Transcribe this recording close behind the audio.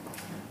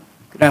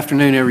Good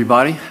afternoon,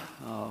 everybody.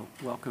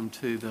 Welcome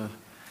to the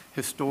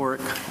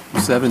historic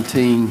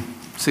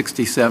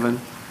 1767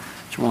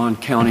 Juan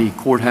County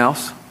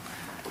Courthouse.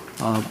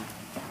 By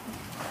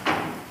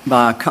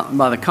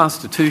the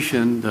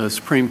Constitution, the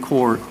Supreme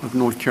Court of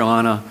North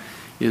Carolina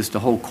is to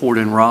hold court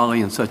in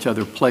Raleigh and such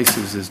other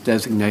places as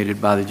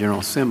designated by the General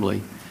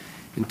Assembly.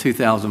 In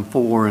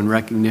 2004, in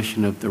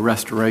recognition of the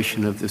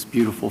restoration of this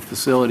beautiful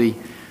facility,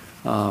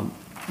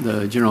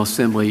 the General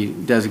Assembly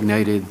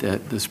designated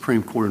that the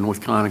Supreme Court of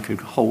North Carolina could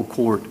hold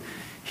court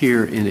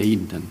here in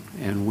Edenton,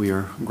 and we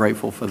are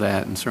grateful for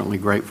that, and certainly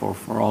grateful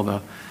for all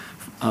the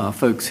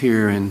folks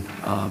here in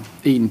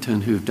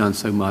Edenton who have done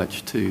so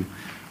much to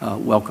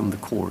welcome the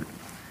court.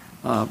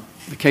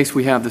 The case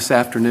we have this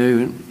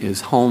afternoon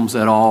is Holmes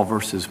et al.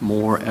 Versus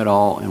Moore et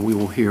al., and we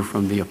will hear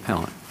from the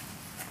appellant.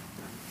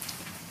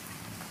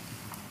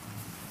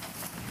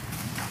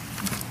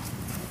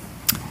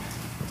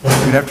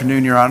 Good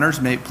afternoon, Your Honors.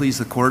 May it please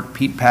the Court,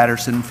 Pete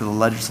Patterson for the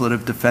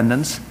legislative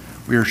defendants.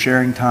 We are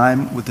sharing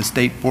time with the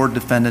State Board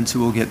defendants who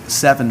will get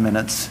 7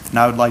 minutes, and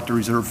I would like to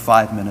reserve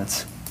 5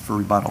 minutes for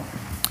rebuttal.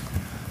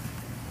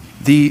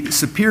 The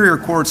Superior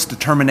Court's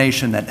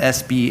determination that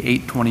SB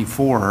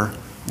 824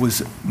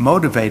 was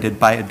motivated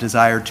by a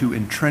desire to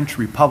entrench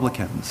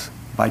Republicans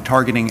by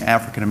targeting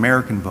African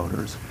American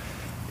voters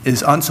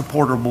is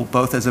unsupportable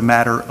both as a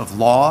matter of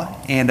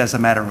law and as a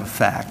matter of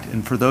fact,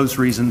 and for those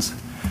reasons,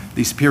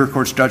 the Superior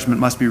Court's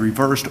judgment must be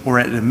reversed or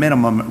at a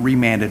minimum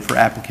remanded for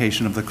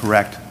application of the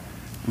correct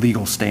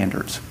legal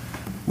standards.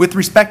 With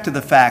respect to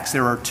the facts,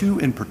 there are two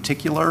in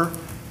particular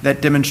that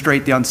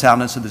demonstrate the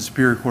unsoundness of the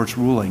Superior Court's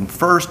ruling.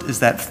 First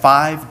is that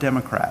 5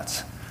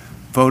 Democrats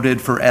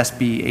voted for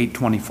SB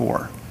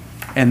 824,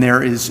 and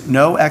there is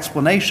no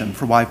explanation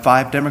for why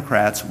 5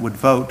 Democrats would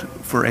vote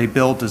for a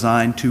bill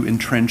designed to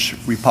entrench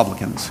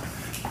Republicans,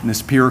 and the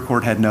Superior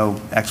Court had no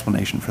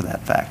explanation for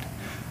that fact.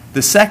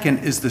 The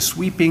second is the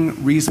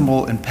sweeping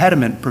reasonable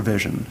impediment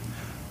provision,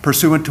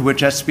 pursuant to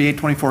which SB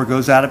 824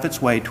 goes out of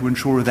its way to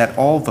ensure that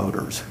all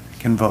voters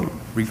can vote,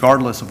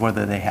 regardless of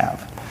whether they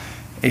have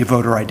a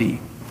voter ID.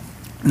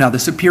 Now, the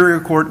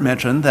Superior Court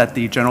mentioned that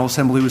the General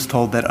Assembly was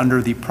told that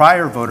under the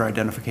prior voter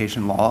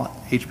identification law,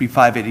 HB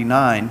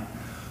 589,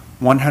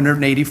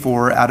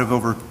 184 out of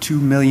over 2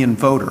 million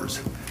voters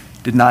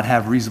did not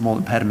have reasonable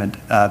impediment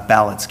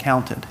ballots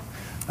counted.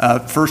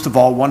 First of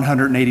all,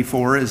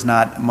 184 is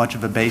not much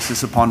of a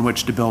basis upon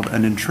which to build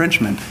an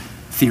entrenchment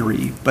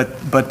theory,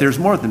 but there's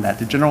more than that.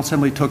 The General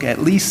Assembly took at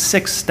least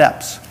 6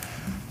 steps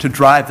to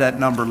drive that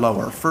number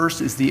lower. First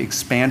is the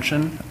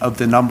expansion of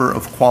the number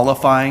of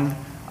qualifying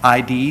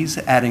IDs,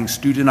 adding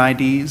student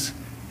IDs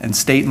and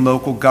state and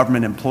local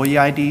government employee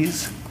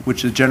IDs,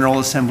 which the General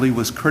Assembly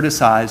was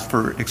criticized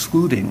for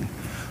excluding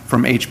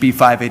from HB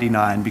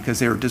 589 because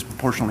they were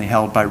disproportionately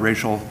held by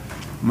racial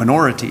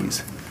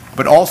minorities.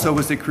 But also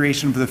was the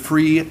creation of the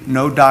free,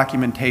 no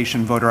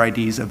documentation voter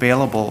IDs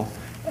available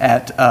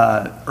at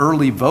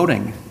early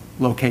voting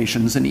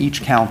locations in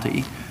each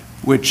county,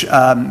 which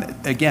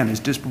again is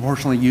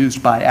disproportionately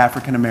used by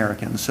African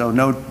Americans. So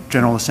no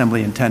General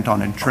Assembly intent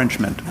on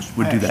entrenchment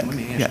would do that. Let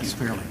me ask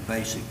you a fairly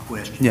basic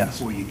question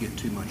before you get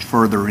too much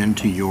further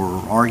into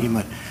your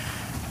argument.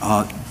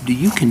 Do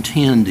you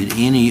contend that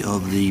any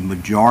of the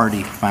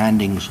majority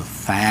findings of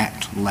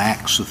fact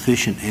lack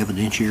sufficient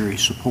evidentiary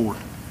support?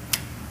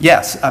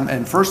 Yes,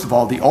 and first of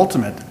all, the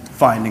ultimate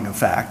finding of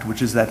fact,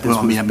 which is that this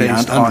was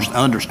based on...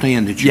 I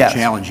understand that you're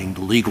challenging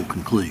the legal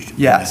conclusion.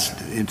 Yes.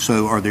 And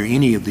so are there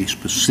any of the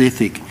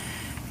specific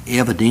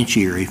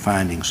evidentiary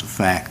findings of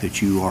fact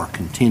that you are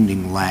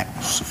contending lack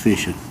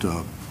sufficient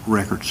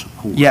record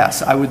support?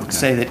 Yes, I would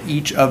say that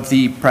each of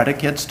the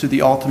predicates to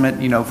the ultimate,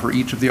 for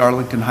each of the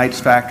Arlington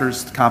Heights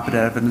factors,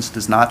 competent evidence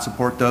does not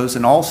support those.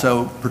 And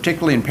also,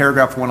 particularly in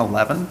paragraph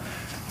 111,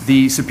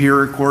 the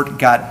Superior Court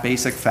got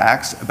basic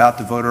facts about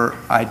the voter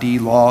ID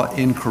law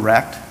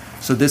incorrect.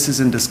 So this is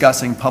in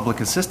discussing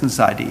public assistance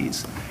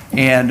IDs.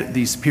 And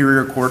the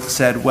Superior Court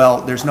said,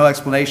 well, there's no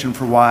explanation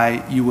for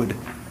why you would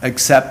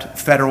accept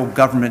federal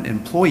government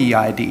employee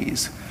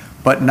IDs,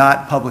 but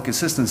not public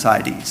assistance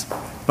IDs.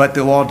 But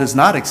the law does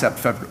not accept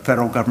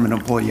federal government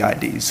employee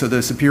IDs. So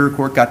the Superior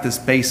Court got this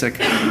basic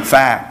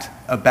fact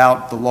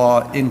about the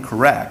law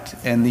incorrect.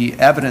 And the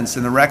evidence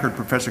in the record,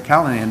 Professor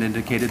Callahan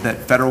indicated that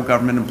federal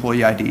government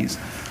employee IDs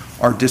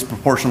are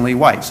disproportionately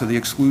white. So the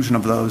exclusion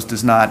of those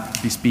does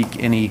not bespeak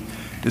any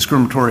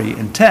discriminatory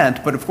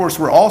intent. But of course,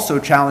 we're also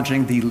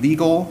challenging the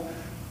legal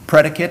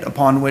predicate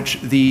upon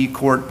which the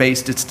court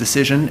based its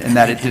decision, and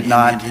that it did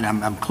not. And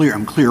I'm clear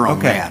on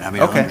that. I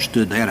mean, I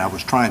understood that. I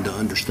was trying to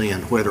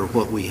understand whether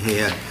what we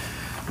had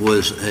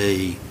was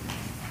a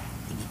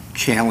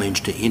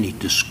challenge to any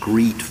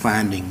discrete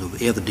finding of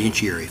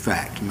evidentiary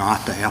fact,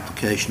 not the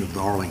application of the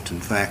Arlington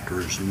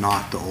factors,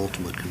 not the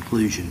ultimate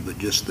conclusion, but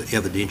just the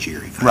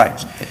evidentiary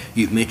facts. Right.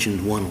 You've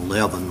mentioned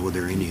 111. Were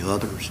there any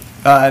others?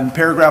 In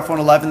paragraph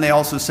 111, they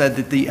also said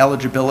that the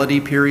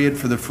eligibility period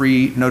for the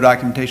free no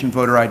documentation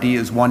voter ID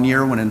is 1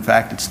 year, when in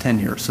fact it's 10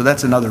 years. So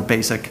that's another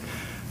basic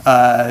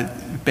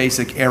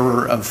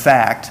error of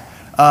fact.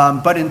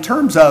 But in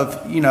terms of,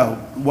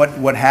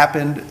 what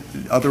happened,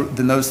 other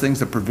than those things,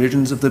 the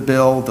provisions of the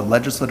bill, the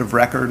legislative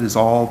record is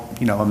all,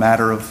 a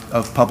matter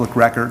of public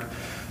record.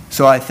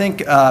 So I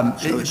think...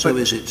 So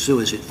is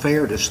it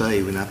fair to say,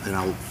 and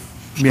I'll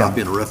stop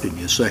interrupting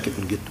you a second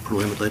and get the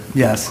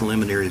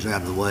preliminaries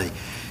out of the way,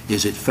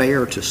 is it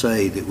fair to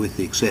say that with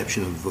the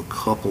exception of a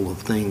couple of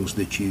things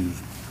that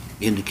you've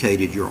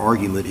indicated, your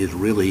argument is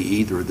really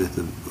either that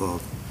the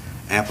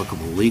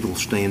applicable legal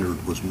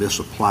standard was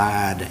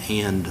misapplied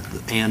and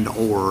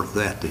or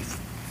that the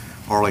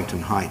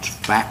Arlington Heights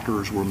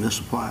factors were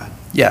misapplied?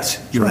 Yes,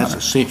 Your Honor.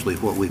 That's essentially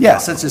what we've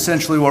Yes, that's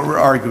essentially what we're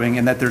arguing,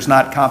 and that there's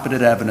not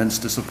competent evidence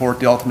to support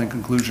the ultimate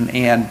conclusion,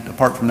 and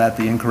apart from that,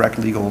 the incorrect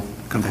legal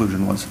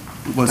conclusion was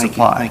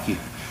applied. Thank you.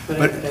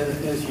 But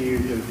as you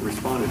have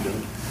responded to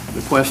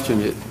the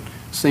question, it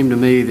seemed to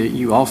me that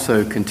you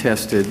also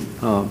contested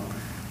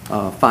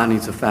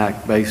findings of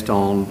fact based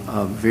on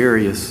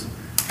various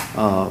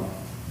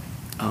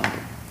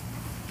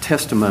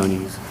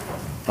testimonies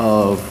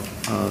of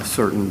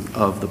certain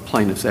of the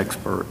plaintiff's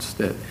experts.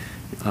 That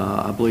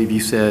I believe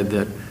you said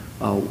that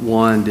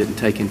one didn't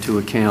take into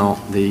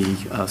account the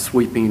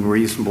sweeping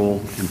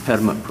reasonable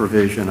impediment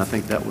provision. I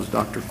think that was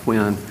Dr.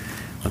 Quinn.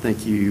 I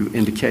think you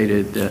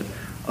indicated that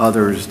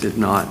others did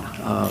not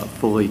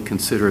fully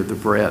consider the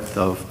breadth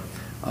of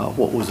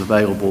what was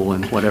available,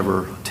 and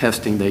whatever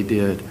testing they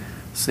did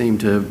seemed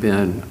to have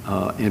been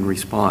in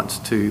response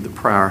to the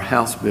prior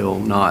House bill,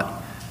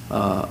 not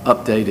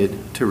updated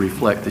to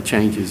reflect the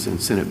changes in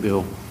Senate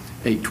Bill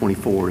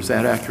 824. Is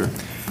that accurate?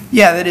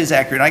 Yeah, that is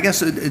accurate. I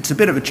guess it's a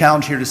bit of a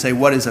challenge here to say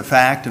what is a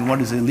fact and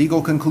what is a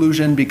legal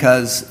conclusion,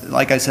 because,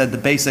 like I said, the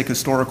basic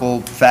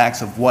historical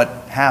facts of what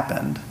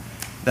happened,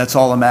 that's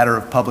all a matter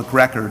of public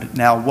record.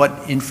 Now,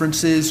 what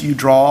inferences you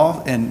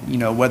draw and,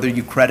 whether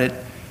you credit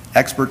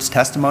experts'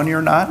 testimony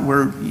or not,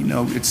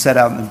 it's set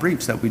out in the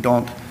briefs that we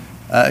don't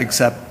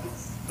accept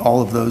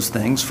all of those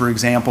things. For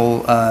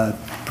example,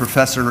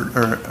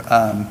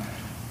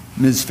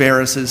 Ms.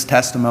 Ferris's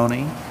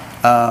testimony,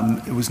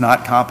 it was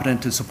not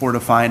competent to support a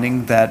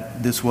finding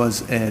that this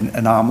was an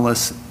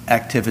anomalous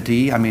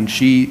activity. I mean,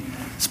 she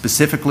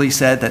specifically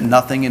said that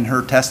nothing in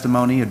her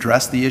testimony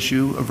addressed the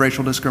issue of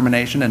racial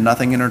discrimination, and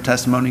nothing in her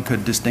testimony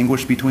could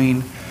distinguish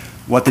between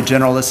what the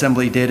General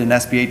Assembly did in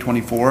SB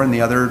 824 and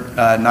the other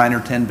 9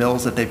 or 10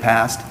 bills that they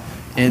passed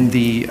in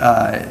the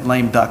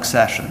lame duck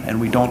session.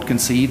 And we don't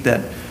concede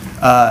that,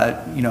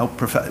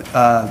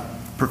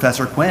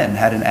 Professor Quinn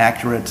had an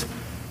accurate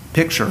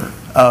picture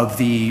of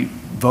the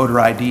voter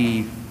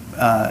ID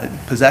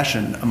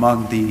possession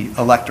among the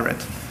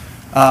electorate.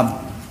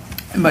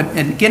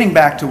 And getting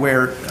back to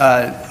where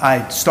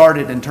I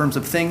started in terms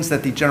of things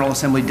that the General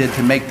Assembly did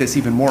to make this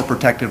even more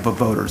protective of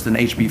voters than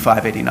HB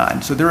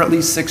 589. So there are at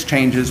least 6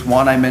 changes.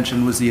 One I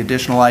mentioned was the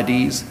additional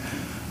IDs.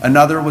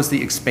 Another was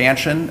the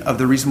expansion of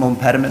the reasonable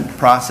impediment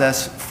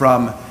process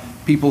from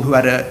people who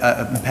had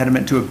an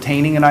impediment to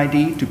obtaining an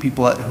ID to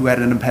people who had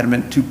an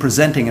impediment to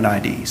presenting an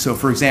ID. So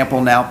for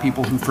example, now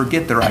people who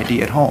forget their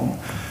ID at home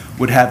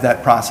would have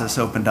that process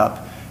opened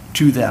up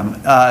to them.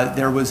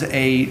 There was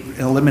an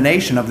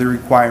elimination of the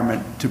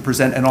requirement to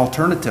present an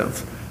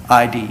alternative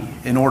ID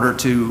in order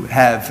to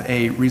have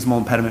a reasonable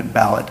impediment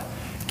ballot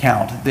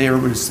count. There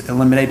was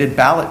eliminated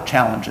ballot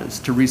challenges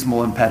to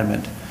reasonable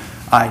impediment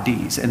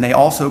IDs, and they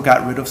also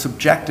got rid of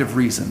subjective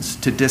reasons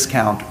to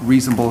discount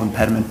reasonable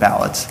impediment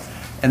ballots.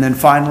 And then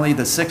finally,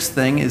 the 6th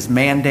thing is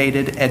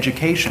mandated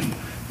education.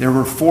 There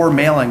were 4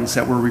 mailings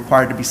that were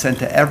required to be sent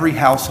to every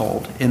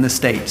household in the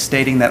state,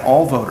 stating that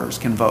all voters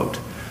can vote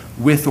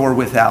with or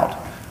without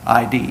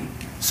ID.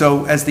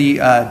 So as the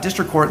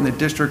District Court in the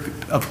District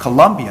of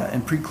Columbia,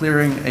 in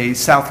pre-clearing a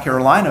South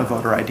Carolina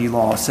voter ID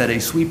law, said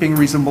a sweeping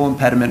reasonable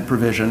impediment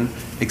provision,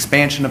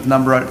 expansion of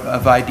number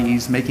of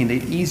IDs, making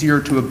it easier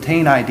to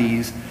obtain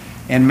IDs,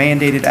 and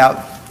mandated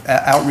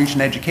outreach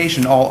and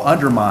education all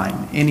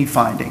undermine any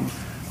finding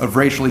of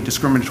racially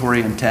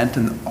discriminatory intent,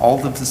 and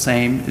all of the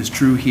same is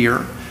true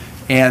here.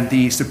 And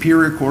the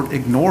Superior Court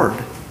ignored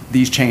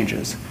these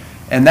changes.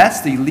 And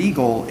that's the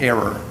legal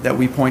error that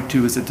we point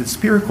to, is that the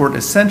Superior Court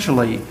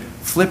essentially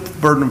flipped the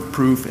burden of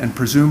proof and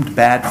presumed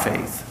bad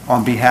faith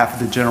on behalf of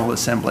the General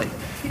Assembly.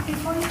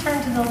 Before you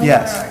turn to the legal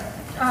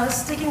error,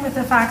 sticking with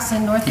the facts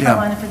in North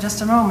Carolina for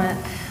just a moment,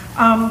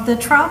 the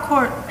trial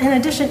court, in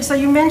addition, so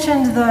you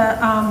mentioned the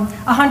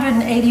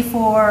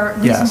 184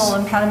 reasonable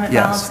impediment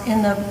ballots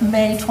in the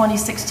May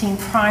 2016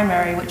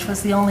 primary, which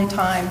was the only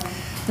time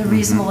the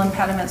reasonable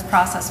impediments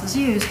process was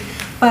used.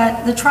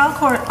 But the trial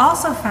court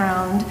also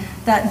found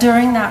that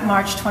during that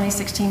March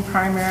 2016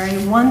 primary,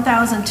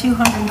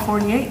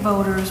 1,248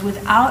 voters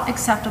without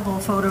acceptable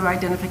photo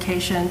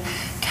identification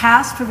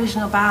cast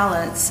provisional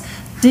ballots,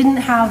 didn't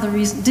have the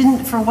reason,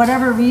 didn't, for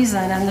whatever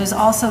reason, and there's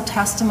also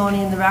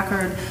testimony in the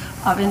record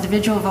of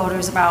individual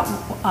voters about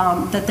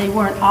that they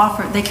weren't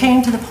offered. They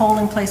came to the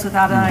polling place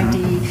without an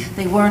ID.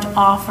 They weren't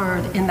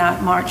offered in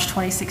that March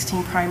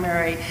 2016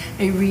 primary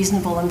a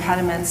reasonable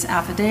impediments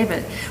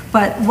affidavit.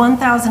 But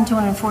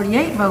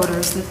 1,248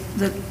 voters,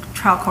 the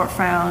trial court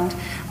found,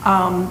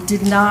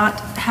 did not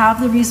have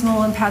the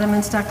reasonable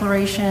impediments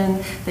declaration,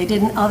 they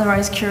didn't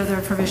otherwise cure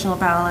their provisional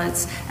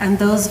ballots, and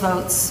those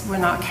votes were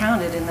not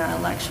counted in that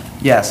election.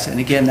 Yes, and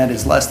again, that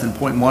is less than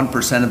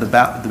 0.1% of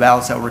the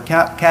ballots that were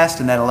cast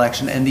in that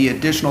election, and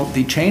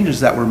the changes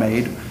that were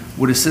made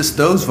would assist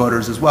those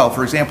voters as well.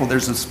 For example,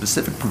 there's a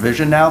specific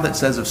provision now that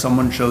says if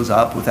someone shows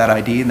up with that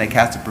ID and they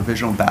cast a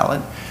provisional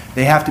ballot,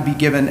 they have to be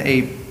given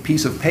a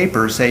piece of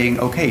paper saying,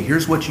 okay,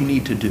 here's what you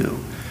need to do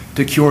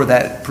to cure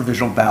that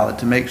provisional ballot,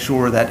 to make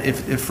sure that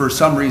if for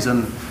some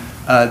reason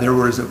there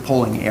was a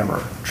polling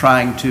error,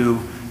 trying to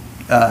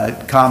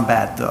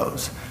combat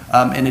those.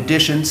 In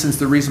addition, since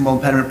the reasonable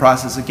impediment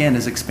process, again,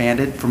 is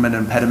expanded from an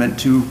impediment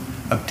to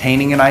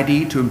obtaining an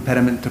ID to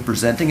impediment to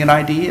presenting an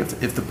ID,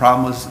 if the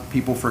problem was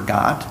people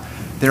forgot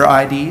their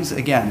IDs,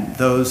 again,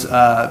 those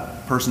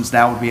persons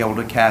now would be able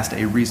to cast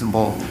a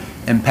reasonable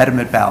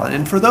impediment ballot.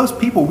 And for those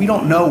people, we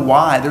don't know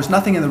why. There's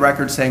nothing in the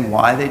record saying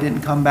why they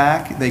didn't come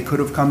back. They could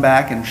have come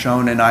back and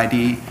shown an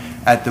ID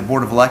at the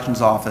Board of Elections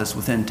office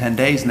within 10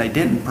 days, and they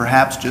didn't.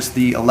 Perhaps just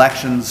the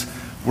elections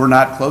were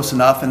not close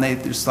enough, and they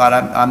just thought,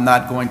 I'm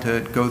not going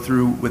to go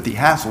through with the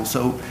hassle.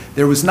 So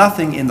there was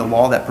nothing in the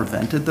law that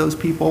prevented those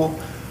people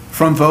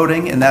from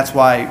voting, and that's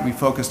why we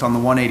focused on the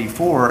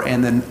 184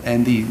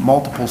 and the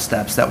multiple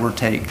steps that were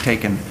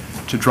taken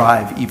to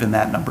drive even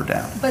that number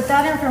down. But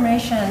that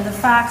information, the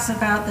facts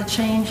about the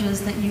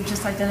changes that you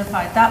just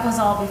identified, that was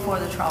all before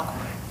the trial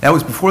court? That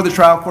was before the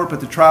trial court, but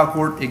the trial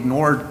court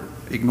ignored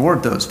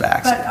those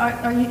facts.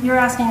 But you're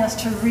asking us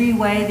to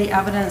reweigh the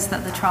evidence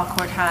that the trial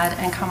court had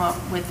and come up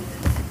with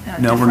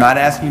No, we're not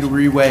asking you to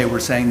reweigh. We're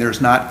saying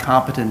there's not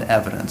competent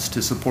evidence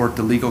to support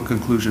the legal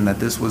conclusion that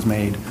this was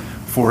made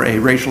for a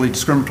racially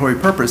discriminatory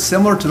purpose,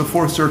 similar to the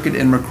Fourth Circuit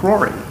in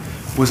McCrory,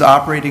 was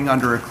operating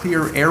under a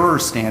clear error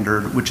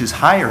standard, which is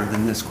higher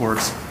than this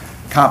court's,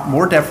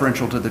 more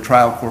deferential to the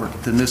trial court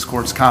than this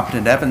court's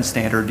competent evidence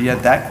standard,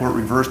 yet that court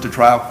reversed a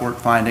trial court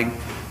finding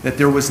that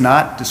there was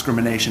not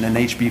discrimination in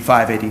HB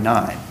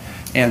 589.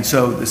 And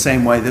so the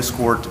same way this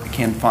court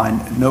can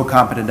find no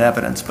competent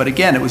evidence. But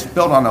again, it was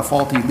built on a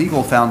faulty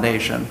legal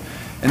foundation.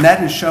 And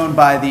that is shown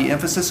by the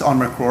emphasis on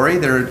McCrory.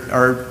 There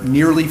are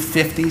nearly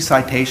 50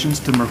 citations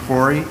to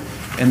McCrory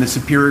in the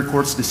Superior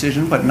Court's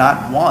decision, but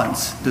not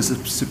once does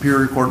the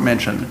Superior Court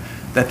mention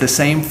that the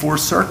same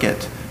Fourth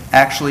Circuit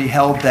actually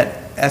held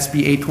that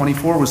SB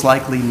 824 was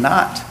likely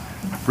not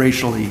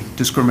racially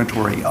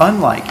discriminatory,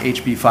 unlike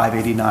HB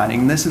 589.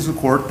 And this is a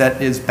court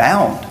that is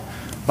bound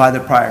by the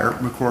prior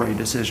McCrory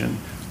decision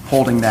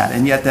holding that,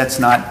 and yet that's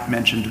not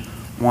mentioned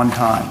one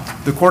time.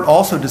 The court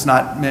also does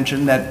not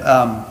mention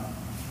that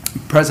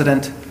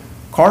President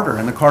Carter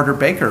and the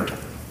Carter-Baker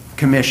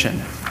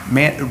Commission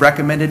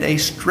recommended a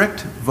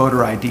strict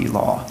voter ID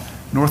law.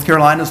 North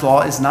Carolina's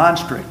law is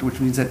non-strict, which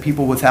means that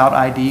people without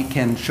ID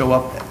can show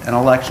up on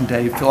election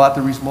day, fill out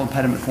the reasonable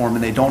impediment form,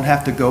 and they don't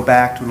have to go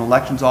back to an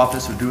elections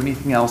office or do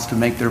anything else to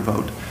make their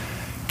vote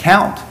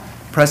count.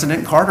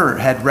 President Carter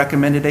had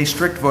recommended a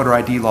strict voter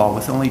ID law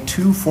with only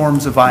 2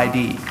 forms of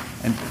ID.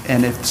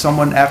 And if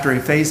someone, after a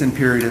phase-in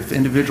period, if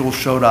individuals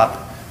showed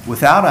up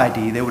without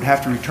ID, they would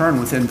have to return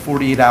within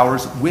 48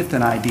 hours with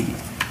an ID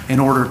in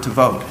order to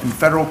vote. And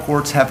federal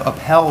courts have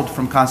upheld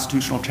from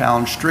constitutional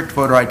challenge strict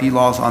voter ID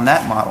laws on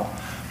that model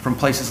from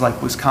places like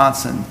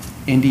Wisconsin,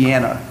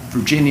 Indiana,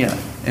 Virginia,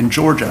 and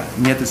Georgia.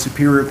 And yet the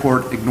Superior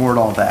Court ignored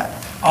all that.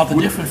 Are the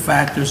different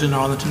factors in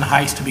Arlington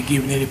Heights to be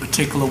given any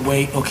particular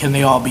weight, or can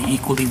they all be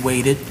equally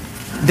weighted?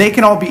 They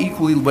can all be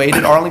equally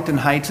weighted. Arlington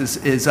Heights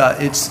it's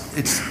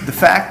the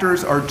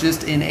factors are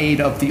just in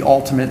aid of the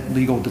ultimate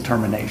legal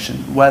determination,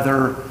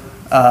 whether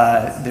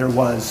there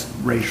was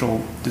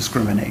racial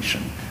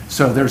discrimination.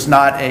 So it's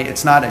not a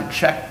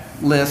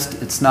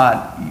checklist. It's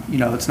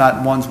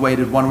not one's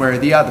weighted one way or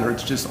the other.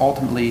 It's just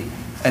ultimately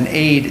an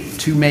aid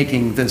to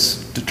making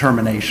this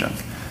determination.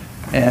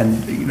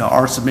 And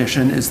our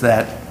submission is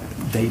that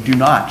they do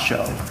not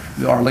show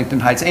the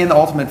Arlington Heights and the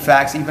ultimate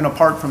facts, even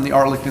apart from the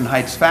Arlington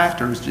Heights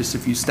factors. Just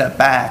if you step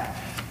back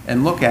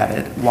and look at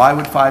it, why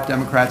would 5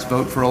 Democrats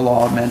vote for a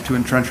law meant to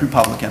entrench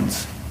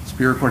Republicans? The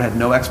Superior Court had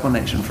no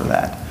explanation for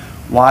that.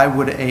 Why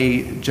would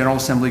a General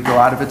Assembly go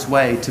out of its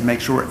way to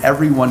make sure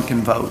everyone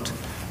can vote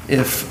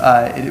if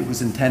it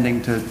was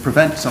intending to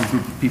prevent some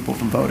group of people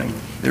from voting?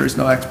 There is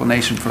no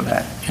explanation for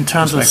that. In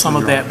terms of some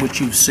of that, what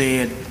you've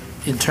said,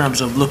 in terms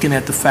of looking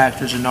at the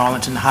factors in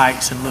Arlington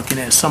Heights and looking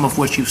at some of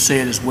what you've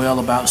said as well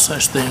about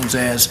such things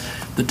as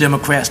the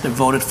Democrats that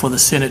voted for the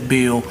Senate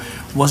bill,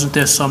 wasn't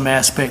there some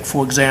aspect,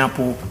 for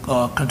example,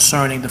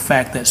 concerning the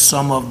fact that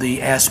some of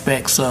the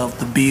aspects of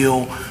the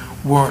bill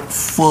weren't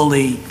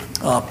fully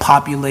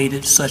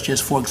populated, such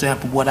as, for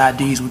example, what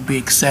IDs would be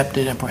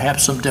accepted, and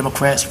perhaps some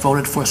Democrats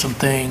voted for some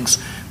things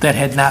that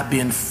had not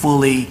been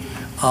fully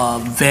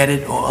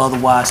vetted or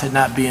otherwise had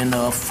not been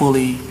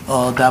fully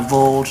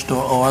divulged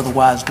or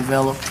otherwise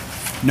developed?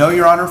 No,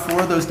 Your Honor.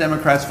 4 of those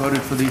Democrats voted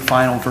for the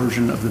final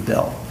version of the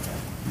bill.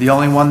 The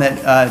only one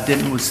that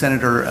didn't was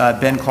Senator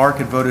Ben Clark,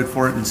 had voted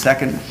for it in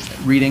second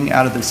reading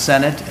out of the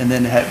Senate and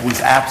then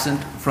was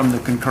absent from the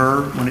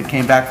concur when it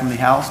came back from the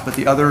House. But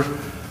the other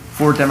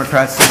 4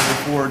 Democrats,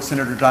 Senator Ford,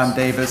 Senator Don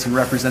Davis, and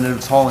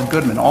Representatives Hall and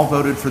Goodman, all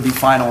voted for the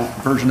final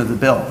version of the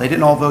bill. They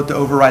didn't all vote to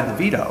override the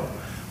veto,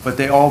 but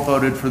they all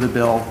voted for the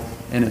bill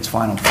in its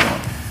final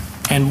form.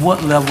 And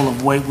what level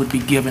of weight would be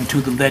given to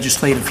the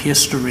legislative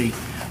history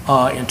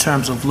in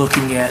terms of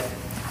looking at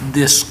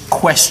this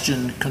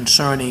question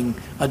concerning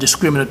a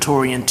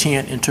discriminatory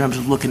intent, in terms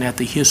of looking at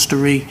the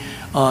history,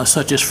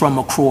 such as from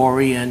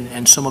McCrory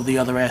and some of the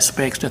other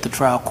aspects that the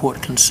trial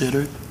court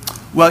considered?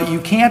 Well,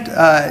 you can't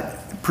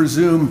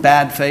presume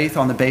bad faith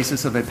on the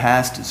basis of a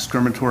past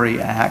discriminatory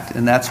act,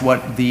 and that's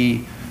what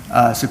the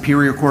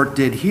Superior Court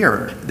did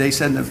here. They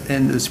said,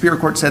 and the Superior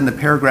Court said in the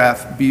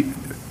paragraph,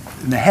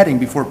 in the heading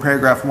before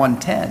paragraph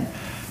 110,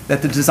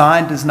 that the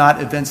design does not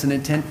evince an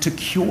intent to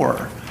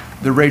cure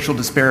the racial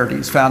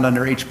disparities found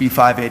under HB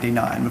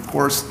 589. Of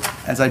course,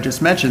 as I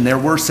just mentioned, there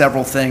were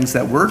several things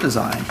that were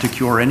designed to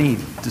cure any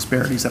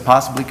disparities that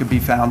possibly could be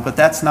found, but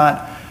that's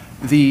not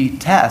the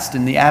test.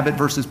 In the Abbott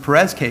versus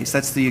Perez case,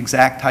 that's the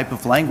exact type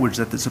of language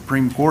that the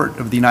Supreme Court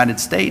of the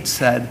United States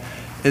said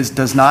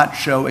does not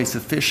show a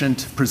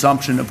sufficient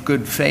presumption of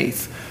good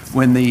faith,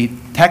 when the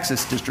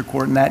Texas District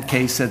Court in that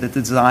case said that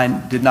the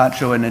design did not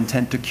show an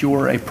intent to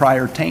cure a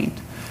prior taint.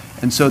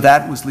 And so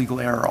that was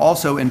legal error.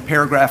 Also, in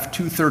paragraph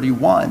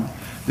 231,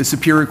 the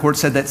Superior Court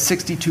said that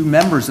 62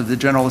 members of the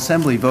General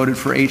Assembly voted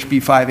for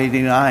HB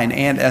 589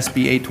 and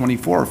SB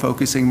 824,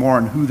 focusing more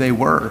on who they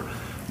were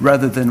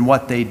rather than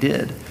what they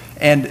did.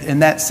 And in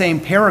that same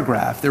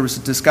paragraph, there was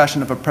a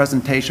discussion of a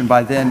presentation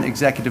by then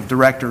Executive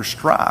Director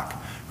Strzok,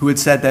 who had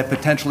said that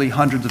potentially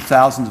hundreds of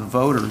thousands of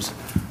voters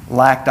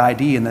lacked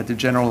ID and that the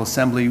General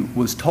Assembly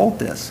was told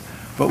this.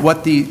 But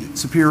what the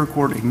Superior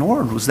Court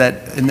ignored was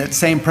that in that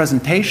same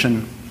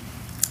presentation,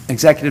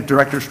 Executive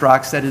Director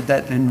Strzok said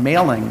that in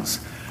mailings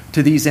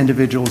to these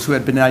individuals who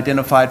had been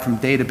identified from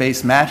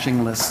database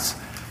matching lists,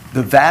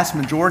 the vast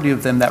majority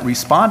of them that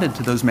responded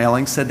to those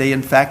mailings said they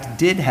in fact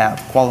did have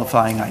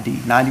qualifying ID,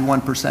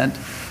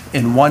 91%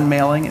 in one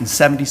mailing and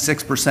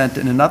 76%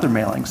 in another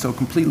mailing, so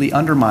completely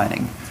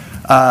undermining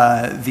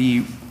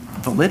the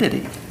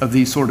validity of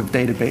these sort of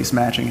database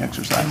matching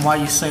exercises. And why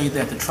you say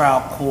that the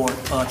trial court,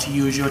 to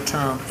use your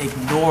term,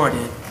 ignored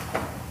it,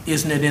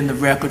 isn't it in the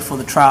record for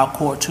the trial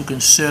court to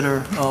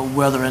consider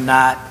whether or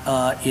not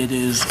it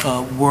is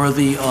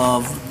worthy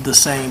of the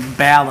same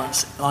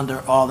balance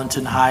under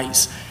Arlington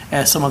Heights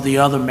as some of the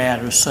other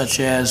matters, such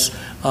as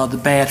the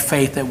bad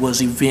faith that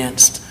was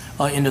evinced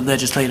in the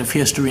legislative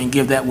history, and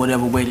give that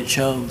whatever weight it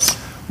chose?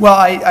 Well,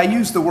 I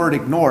use the word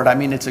ignored. I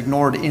mean, it's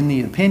ignored in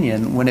the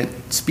opinion when it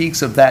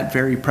speaks of that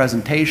very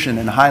presentation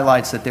and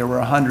highlights that there were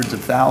hundreds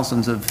of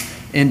thousands of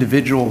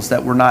individuals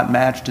that were not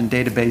matched in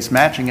database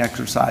matching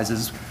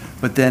exercises.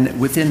 But then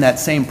within that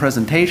same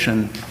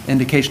presentation,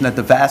 indication that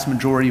the vast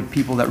majority of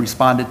people that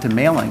responded to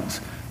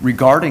mailings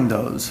regarding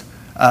those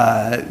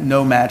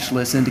no match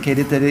lists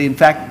indicated that they in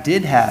fact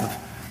did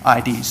have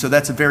ID. So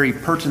that's a very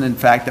pertinent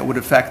fact that would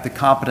affect the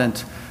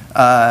competent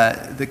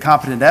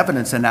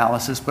evidence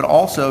analysis, but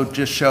also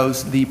just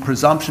shows the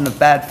presumption of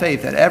bad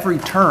faith at every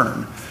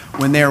turn.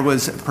 When there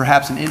was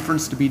perhaps an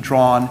inference to be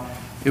drawn,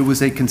 it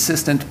was a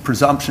consistent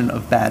presumption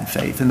of bad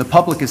faith. And the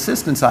public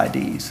assistance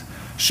IDs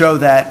show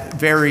that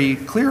very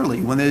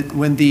clearly.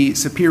 When the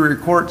Superior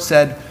Court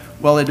said,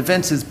 well, it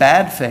evinces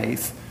bad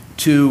faith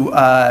to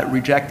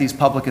reject these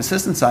public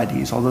assistance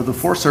IDs, although the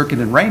Fourth Circuit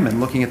in Raymond,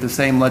 looking at the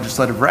same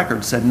legislative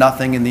record, said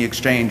nothing in the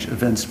exchange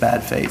evinced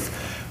bad faith.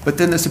 But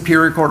then the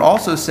Superior Court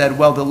also said,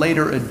 well, the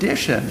later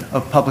addition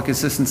of public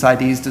assistance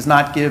IDs does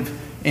not give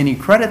any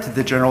credit to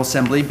the General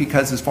Assembly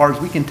because, as far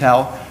as we can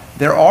tell,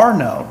 there are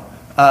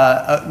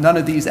none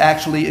of these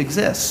actually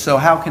exist. So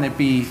how can it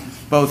be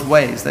both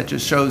ways? That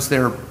just shows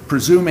they're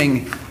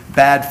presuming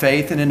bad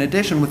faith. And in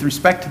addition, with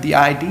respect to the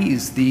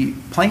IDs, the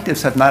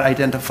plaintiffs have not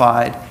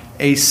identified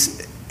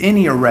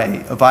any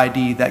array of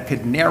ID that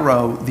could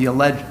narrow the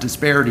alleged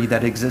disparity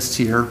that exists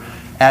here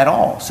at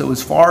all. So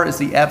as far as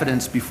the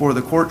evidence before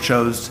the court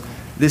shows,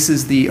 this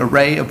is the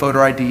array of voter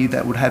ID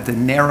that would have the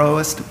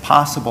narrowest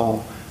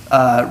possible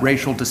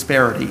racial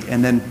disparity.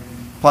 And then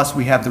plus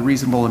we have the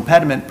reasonable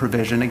impediment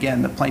provision.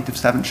 Again, the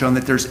plaintiffs haven't shown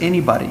that there's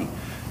anybody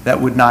that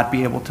would not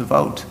be able to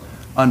vote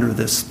under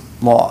this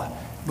law.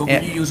 But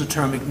when you use the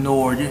term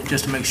ignored,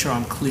 just to make sure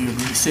I'm clear, when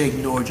you say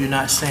ignored, you're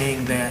not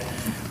saying that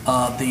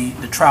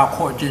the trial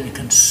court didn't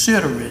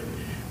consider it,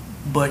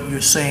 but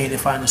you're saying,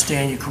 if I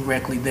understand you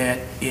correctly, that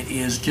it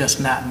is just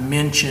not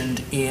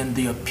mentioned in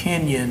the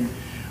opinion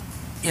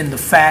in the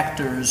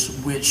factors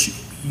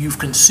which you've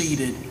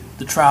conceded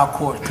the trial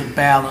court could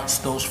balance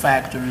those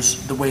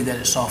factors the way that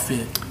it saw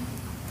fit.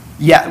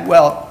 Yeah,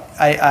 well,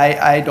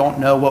 I don't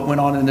know what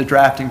went on in the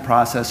drafting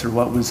process or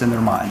what was in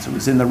their minds. It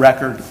was in the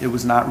record. It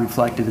was not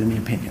reflected in the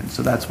opinion.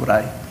 So that's what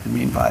I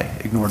mean by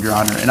ignored, Your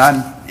Honor. And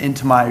I'm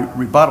into my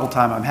rebuttal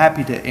time. I'm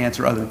happy to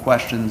answer other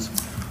questions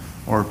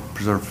or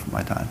preserve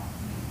my time.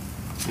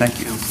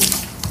 Thank you.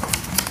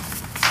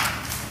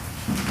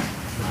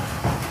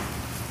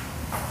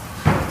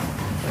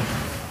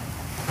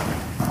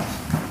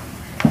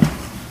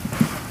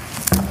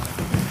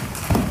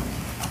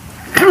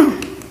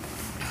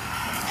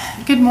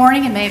 Good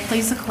morning, and may it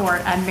please the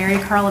Court. I'm Mary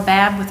Carla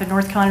Babb with the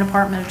North Carolina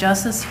Department of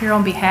Justice, here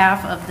on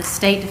behalf of the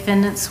state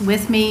defendants.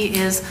 With me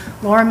is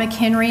Laura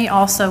McHenry,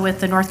 also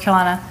with the North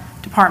Carolina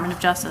Department of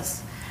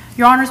Justice.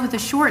 Your Honors, with the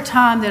short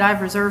time that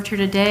I've reserved here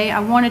today, I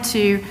wanted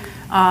to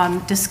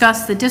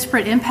discuss the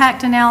disparate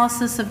impact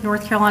analysis of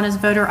North Carolina's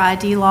voter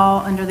ID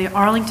law under the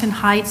Arlington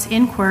Heights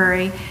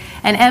inquiry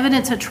and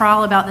evidence at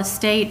trial about the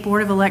State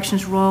Board of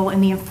Elections' role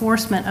in the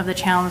enforcement of the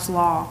challenged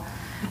law.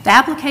 The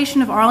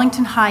application of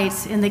Arlington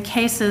Heights in the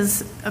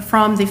cases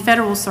from the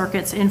federal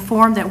circuits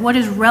informed that what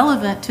is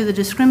relevant to the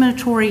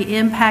discriminatory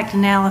impact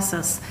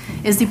analysis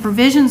is the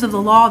provisions of the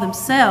law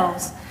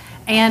themselves,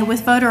 and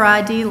with voter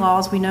ID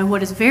laws, we know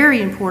what is very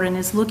important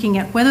is looking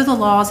at whether the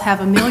laws have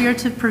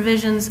ameliorative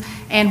provisions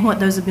and what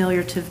those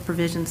ameliorative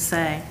provisions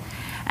say.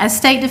 As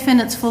state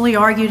defendants fully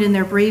argued in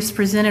their briefs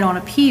presented on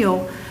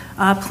appeal,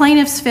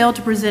 plaintiffs failed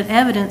to present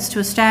evidence to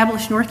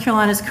establish North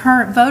Carolina's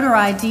current voter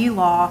ID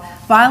law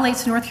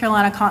violates the North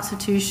Carolina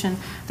Constitution.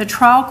 The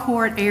trial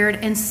court erred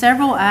in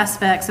several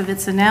aspects of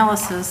its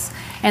analysis,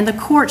 and the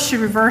court should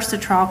reverse the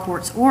trial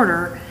court's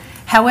order.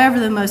 However,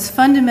 the most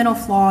fundamental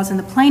flaws in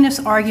the plaintiff's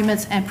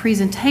arguments and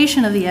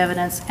presentation of the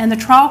evidence and the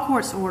trial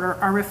court's order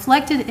are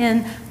reflected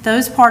in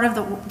those parts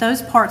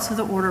of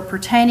the order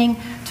pertaining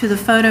to the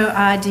photo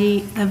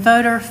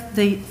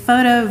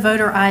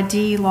voter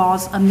ID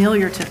law's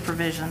ameliorative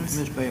provisions.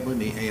 Ms. Babb, let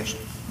me ask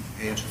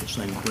the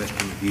same question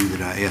of you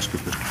that I asked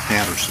of Mr.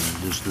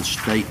 Patterson. Do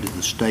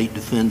the state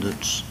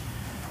defendants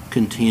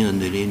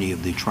contend that any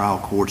of the trial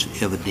court's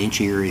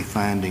evidentiary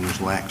findings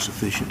lack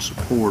sufficient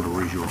support,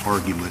 or is your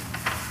argument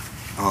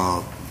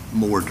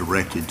more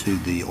directed to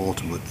the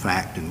ultimate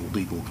fact and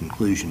legal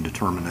conclusion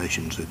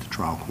determinations that the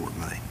trial court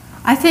made?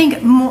 I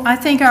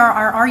think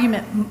our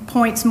argument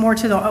points more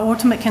to the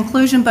ultimate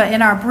conclusion, but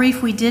in our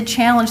brief we did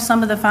challenge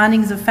some of the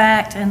findings of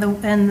fact,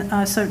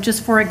 so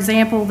just for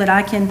example that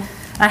I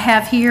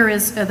have here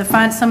is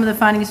some of the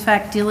findings of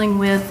fact dealing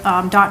with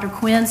Dr.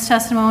 Quinn's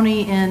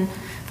testimony in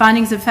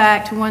findings of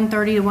fact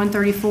 130 to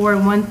 134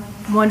 and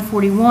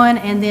 141,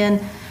 and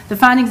then the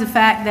findings of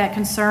fact that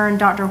concern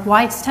Dr.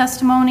 White's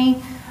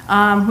testimony,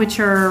 which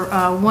are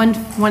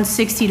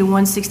 160 to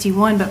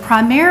 161, but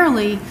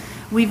primarily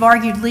we've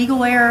argued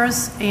legal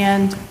errors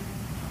and,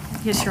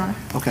 yes, Your Honor.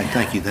 Okay,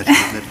 thank you.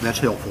 That's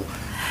helpful.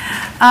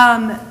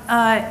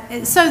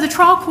 So the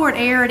trial court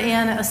erred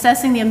in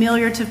assessing the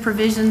ameliorative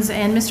provisions,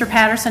 and Mr.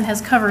 Patterson has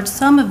covered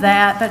some of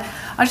that, but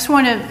I just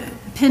want to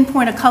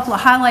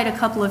highlight a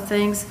couple of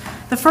things.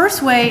 The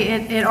first way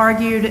it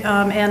argued,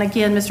 and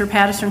again Mr.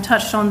 Patterson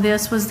touched on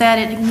this, was that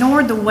it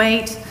ignored the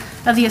weight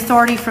of the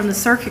authority from the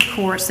circuit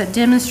courts that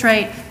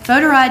demonstrate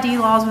voter ID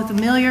laws with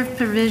ameliorative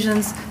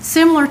provisions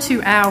similar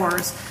to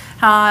ours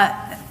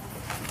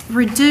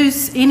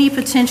reduce any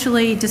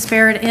potentially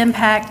disparate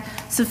impact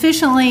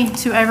sufficiently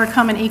to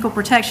overcome an equal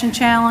protection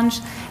challenge,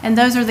 and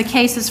those are the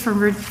cases from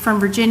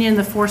Virginia in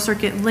the Fourth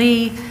Circuit,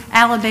 Lee,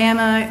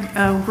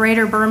 Alabama,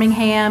 Greater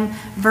Birmingham,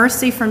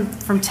 Versity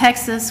from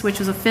Texas, which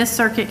was a Fifth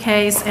Circuit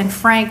case, and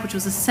Frank, which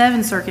was a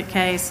Seventh Circuit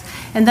case.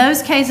 In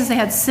those cases, they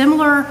had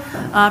similar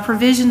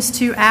provisions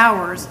to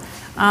ours,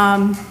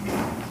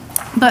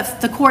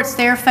 but the courts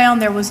there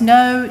found there was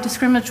no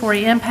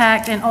discriminatory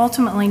impact and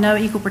ultimately no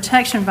equal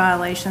protection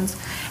violations.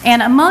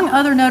 And among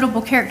other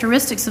notable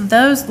characteristics of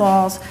those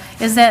laws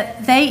is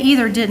that they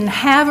either didn't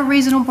have a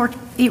reasonable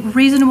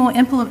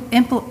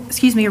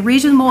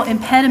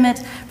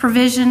impediment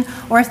provision,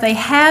 or if they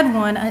had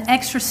one, an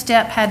extra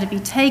step had to be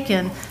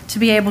taken to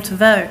be able to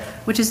vote,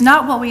 which is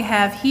not what we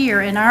have here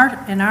in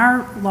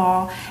our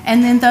law.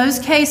 And in those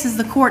cases,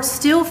 the court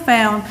still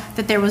found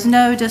that there was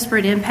no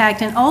disparate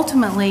impact and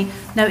ultimately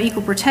no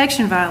equal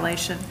protection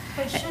violation.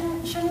 But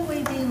shouldn't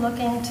we be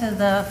looking to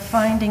the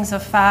findings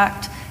of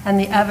fact and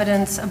the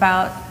evidence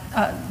about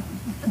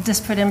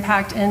disparate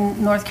impact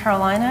in North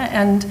Carolina?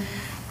 And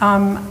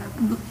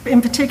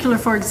in particular,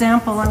 for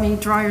example, let me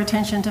draw your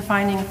attention to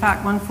finding of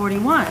fact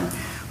 141,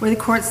 where the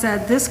court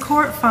said, "This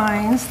court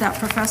finds that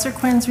Professor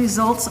Quinn's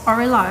results are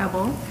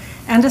reliable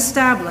and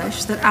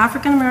establish that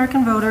African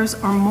American voters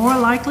are more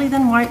likely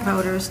than white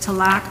voters to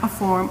lack a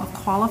form of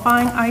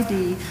qualifying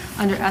ID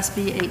under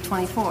SB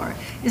 824.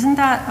 Isn't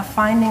that a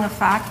finding of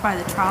fact by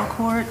the trial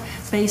court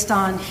based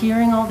on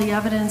hearing all the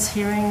evidence,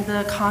 hearing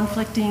the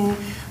conflicting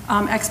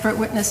expert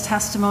witness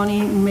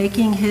testimony,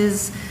 making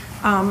his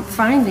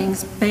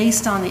findings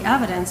based on the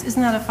evidence?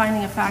 Isn't that a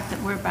finding of fact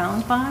that we're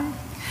bound by?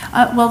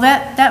 Well,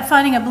 that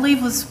finding, I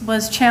believe,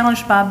 was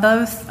challenged by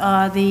both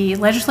the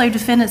legislative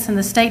defendants and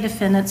the state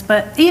defendants.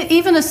 But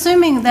even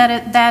assuming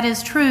that that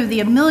is true,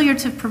 the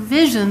ameliorative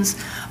provisions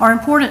are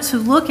important to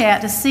look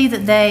at to see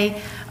that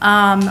they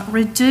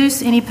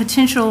reduce any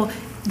potential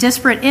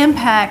disparate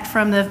impact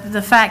from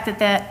the fact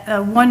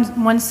that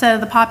one set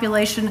of the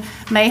population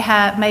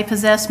may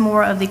possess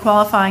more of the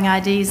qualifying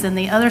IDs than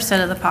the other set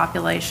of the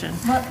population.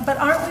 But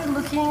aren't we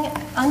looking,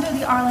 under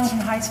the Arlington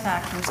Heights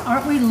factors,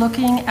 aren't we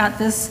looking at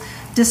this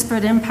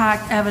disparate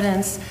impact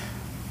evidence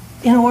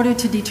in order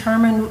to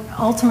determine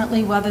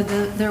ultimately whether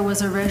there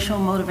was a racial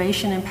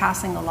motivation in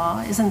passing the law?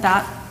 Isn't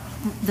that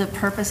the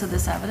purpose of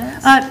this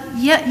evidence?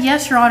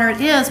 Yes, Your Honor,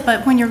 it is.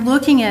 But when you're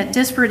looking at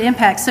disparate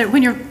impacts,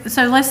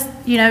 let's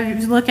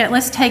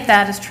let's take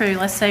that as true.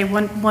 Let's say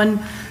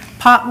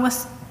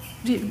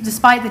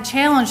despite the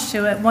challenge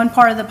to it, one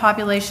part of the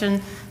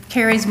population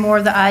carries more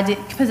of the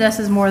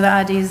possesses more of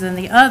the IDs than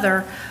the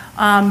other.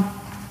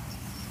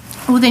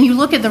 Well, then you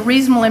look at the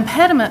reasonable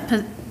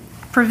impediment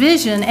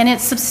provision, and it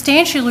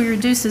substantially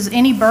reduces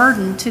any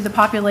burden to the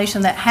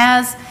population that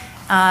has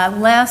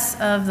less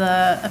of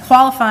the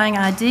qualifying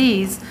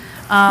IDs,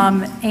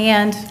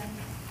 and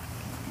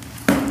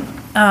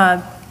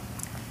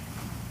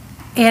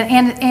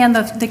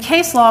the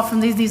case law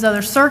from these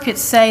other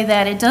circuits say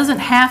that it doesn't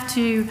have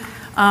to,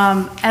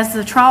 as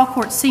the trial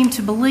court seemed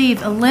to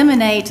believe,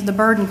 eliminate the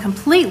burden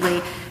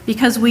completely,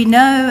 because we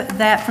know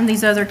that from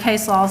these other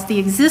case laws, the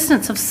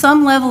existence of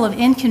some level of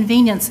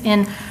inconvenience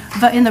in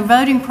the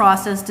voting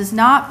process does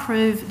not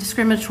prove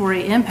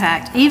discriminatory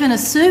impact, even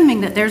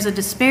assuming that there's a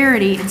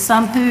disparity in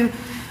some who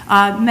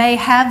may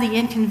have the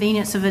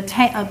inconvenience of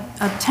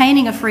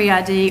obtaining a free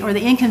ID or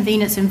the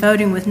inconvenience in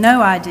voting with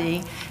no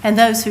ID, and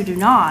those who do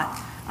not.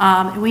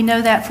 We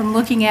know that from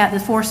looking at the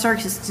Fourth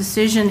Circuit's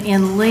decision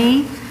in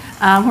Lee,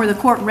 where the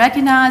court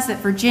recognized that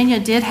Virginia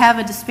did have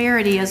a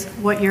disparity, as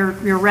what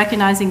you're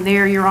recognizing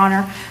there, Your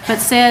Honor, but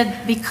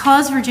said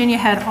because Virginia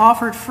had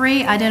offered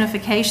free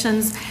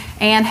identifications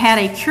and had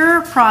a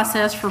cure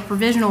process for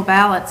provisional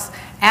ballots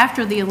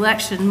after the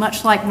election,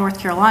 much like North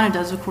Carolina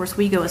does, of course,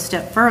 we go a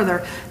step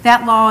further,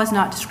 that law is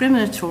not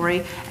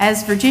discriminatory,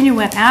 as Virginia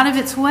went out of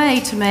its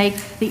way to make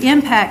the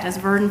impact as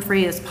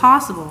burden-free as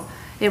possible.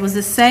 It was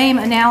the same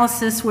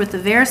analysis with the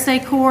Versailles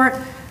Court,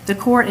 the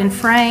court in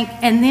Frank,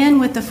 and then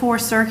with the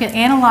Fourth Circuit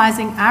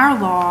analyzing our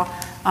law,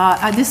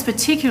 this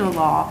particular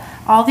law.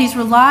 All these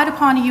relied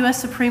upon a U.S.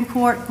 Supreme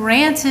Court,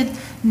 granted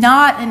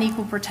not an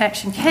equal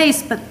protection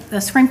case, but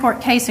the Supreme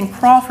Court case in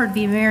Crawford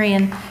v.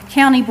 Marion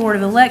County Board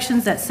of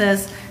Elections that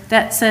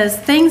says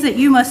things that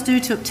you must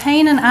do to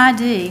obtain an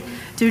ID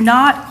do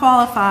not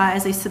qualify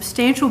as a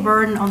substantial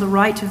burden on the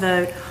right to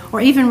vote or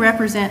even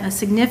represent a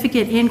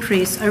significant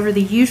increase over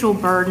the usual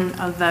burden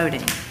of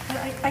voting.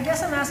 I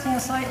guess I'm asking a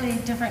slightly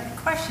different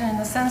question in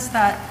the sense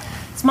that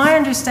it's my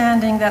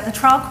understanding that the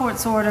trial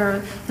court's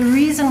order, the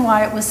reason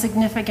why it was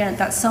significant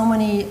that so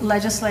many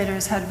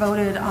legislators had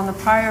voted on the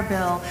prior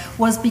bill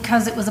was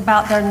because it was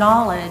about their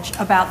knowledge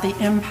about the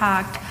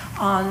impact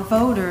on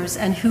voters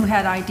and who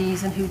had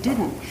IDs and who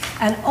didn't.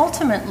 And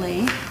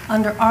ultimately,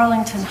 under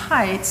Arlington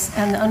Heights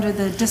and under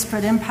the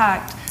disparate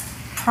impact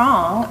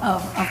prong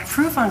of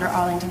proof under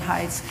Arlington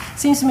Heights,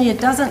 seems to me it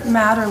doesn't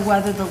matter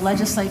whether the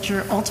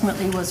legislature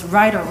ultimately was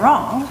right or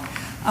wrong.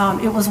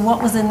 It was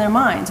what was in their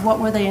minds. What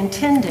were they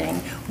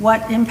intending?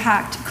 What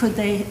impact would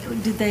they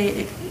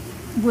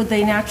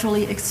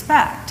naturally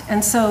expect?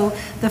 And so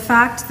the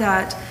fact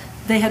that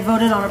they had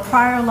voted on a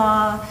prior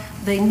law,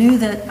 they knew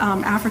that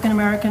African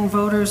American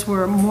voters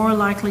were more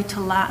likely to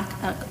lack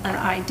an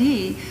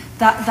ID,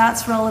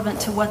 that's relevant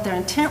to what their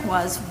intent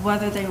was,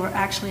 whether they were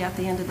actually at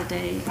the end of the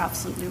day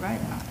absolutely right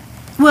about it.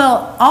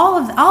 Well,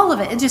 all of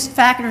it just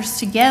factors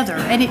together.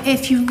 And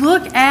if you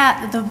look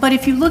at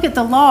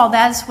the law,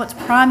 that's what's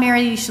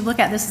primary. You should look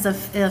at this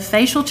as a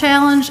facial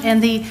challenge,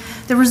 and the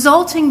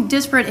resulting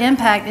disparate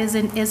impact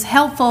is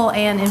helpful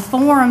and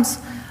informs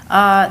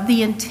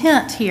the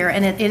intent here.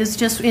 And it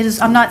is.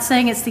 I'm not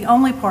saying it's the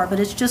only part, but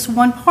it's just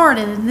one part.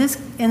 And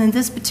in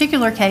this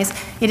particular case,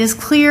 it is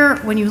clear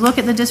when you look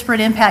at the disparate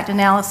impact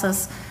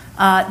analysis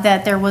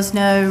that there was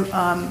no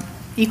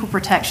equal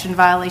protection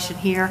violation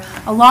here,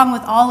 along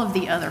with all of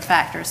the other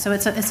factors. So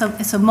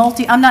it's a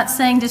multi. I'm not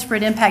saying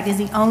disparate impact is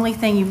the only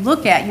thing you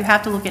look at. You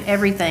have to look at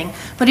everything.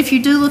 But if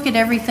you do look at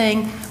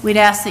everything, we'd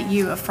ask that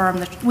you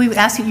we would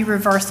ask that you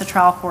reverse the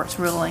trial court's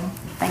ruling.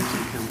 Thank you.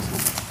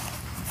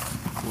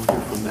 We'll hear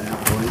from the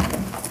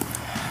appellate.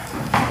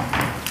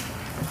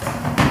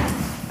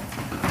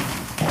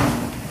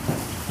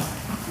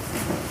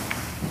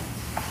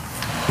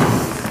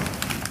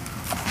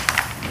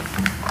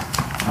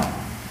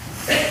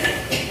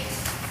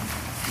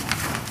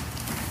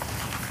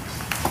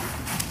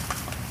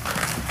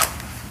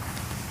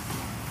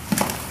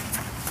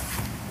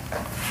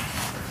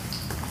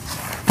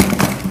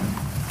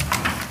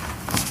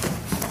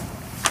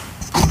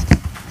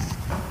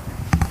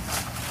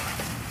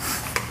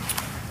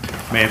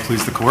 May it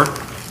please the court.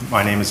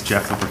 My name is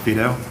Jeff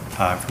Liperfito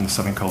from the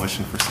Southern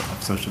Coalition for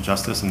Social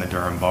Justice and the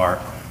Durham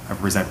Bar. I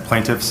represent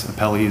plaintiffs,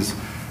 appellees,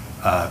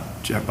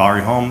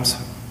 Barry Holmes,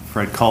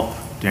 Fred Culp,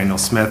 Daniel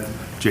Smith,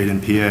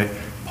 Jaden Pia,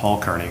 Paul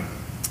Kearney.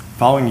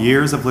 Following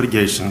years of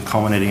litigation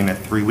culminating in a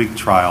 3-week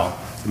trial,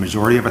 the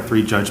majority of a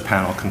 3-judge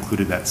panel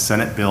concluded that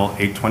Senate Bill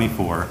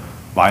 824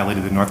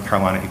 violated the North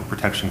Carolina Equal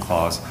Protection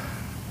Clause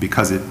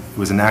because it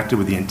was enacted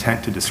with the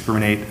intent to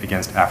discriminate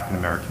against African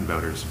American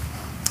voters.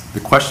 The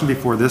question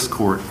before this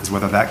court is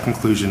whether that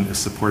conclusion is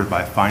supported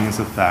by findings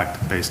of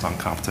fact based on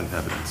competent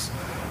evidence.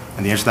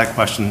 And the answer to that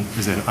question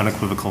is an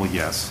unequivocal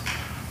yes.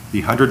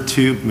 The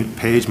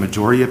 102-page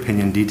majority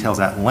opinion details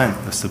at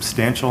length the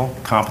substantial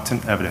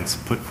competent evidence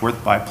put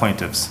forth by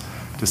plaintiffs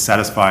to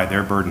satisfy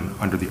their burden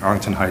under the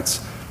Arlington Heights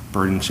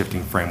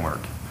burden-shifting framework.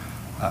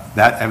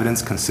 That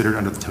evidence, considered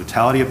under the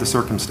totality of the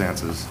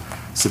circumstances,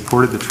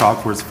 supported the trial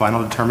court's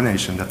final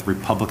determination that the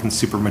Republican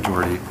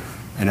supermajority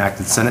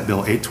enacted Senate Bill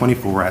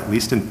 824, at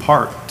least in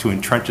part, to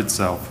entrench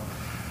itself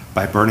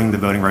by burdening the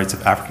voting rights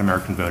of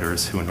African-American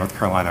voters who in North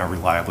Carolina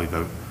reliably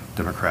vote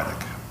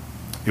Democratic.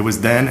 It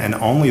was then and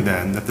only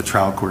then that the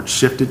trial court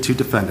shifted to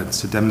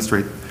defendants to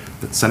demonstrate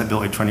that Senate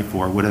Bill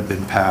 824 would have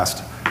been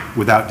passed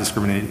without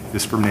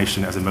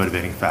discrimination as a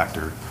motivating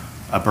factor,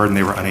 a burden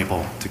they were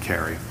unable to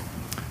carry.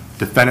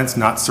 Defendants,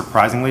 not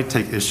surprisingly,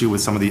 take issue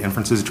with some of the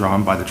inferences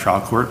drawn by the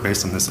trial court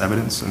based on this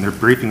evidence, and their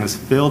briefing is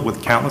filled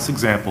with countless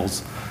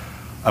examples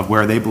of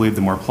where they believe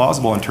the more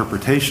plausible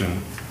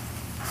interpretation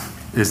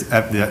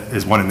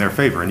is one in their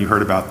favor, and you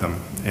heard about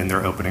them in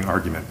their opening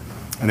argument.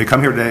 And they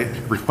come here today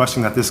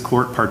requesting that this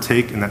court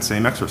partake in that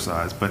same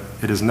exercise, but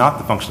it is not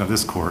the function of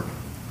this court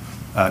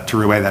to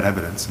reweigh that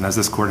evidence. And as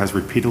this court has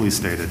repeatedly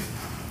stated,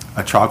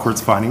 a trial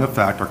court's finding of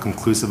fact are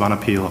conclusive on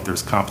appeal if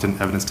there's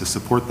competent evidence to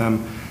support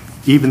them,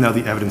 even though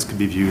the evidence could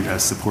be viewed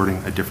as supporting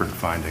a different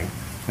finding.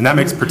 And that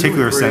makes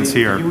particular sense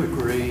here. Do you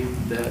agree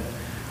that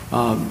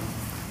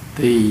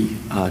the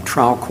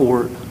trial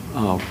court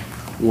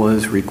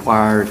was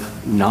required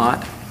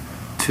not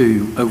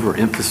to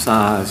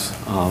overemphasize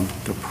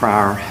the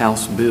prior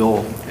House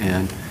bill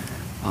and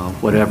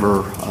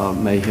whatever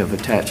may have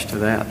attached to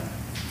that?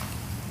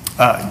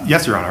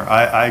 Yes, Your Honor.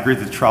 I agree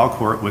that the trial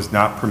court was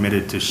not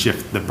permitted to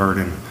shift the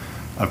burden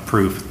of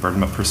proof,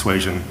 burden of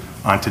persuasion,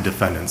 onto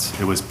defendants.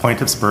 It was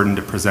plaintiff's burden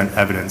to present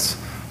evidence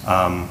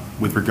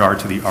with regard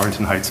to the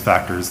Arlington Heights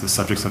factors, the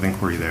subjects of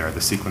inquiry there,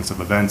 the sequence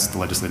of events, the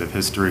legislative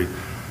history,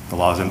 the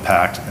law's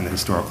impact, and the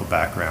historical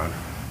background.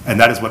 And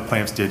that is what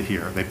plaintiffs did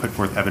here. They put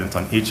forth evidence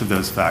on each of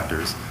those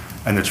factors,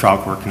 and the trial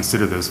court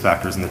considered those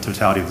factors in the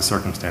totality of the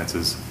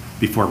circumstances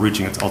before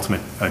reaching its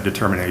ultimate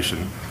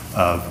determination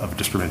of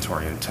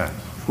discriminatory intent.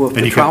 Well,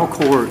 the trial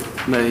court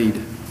made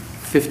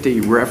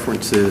 50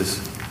 references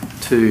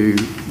to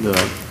the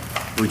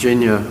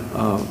Virginia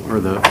or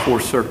the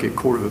Fourth Circuit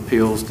Court of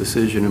Appeals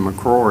decision in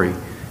McCrory,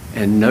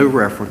 and no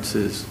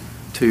references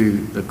to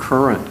the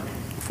current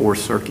Fourth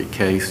Circuit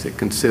case that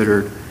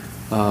considered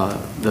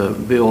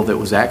the bill that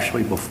was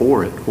actually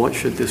before it. What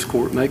should this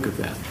court make of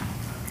that?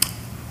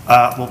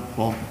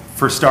 Well,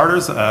 for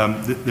starters,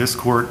 this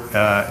court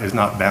is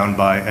not bound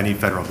by any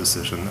federal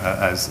decision.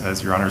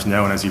 As Your Honors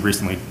know, and as you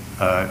recently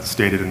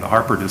stated in the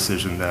Harper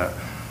decision, that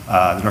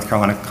the North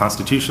Carolina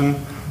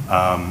Constitution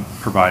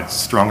provides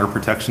stronger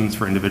protections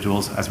for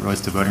individuals as it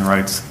relates to voting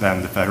rights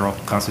than the federal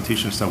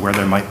Constitution. So where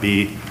there might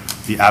be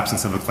the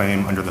absence of a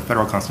claim under the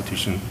federal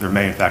Constitution, there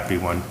may in fact be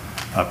one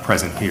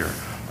present here.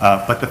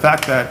 But the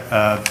fact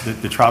that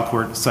the trial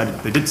court cited,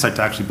 they did cite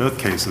to actually both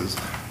cases.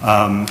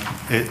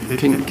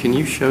 Can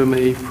you show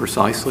me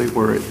precisely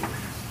where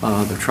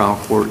the trial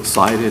court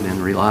cited and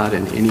relied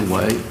in any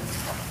way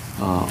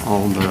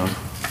on the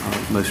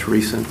most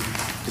recent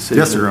decision?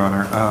 Yes, Your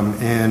Honor.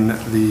 In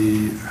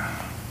the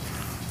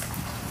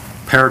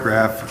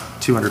paragraph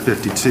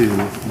 252,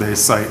 they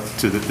cite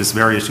to this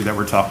very issue that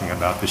we're talking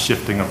about, the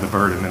shifting of the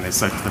burden, and they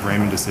cite the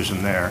Raymond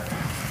decision there.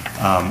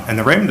 And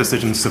the Raymond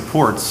decision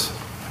supports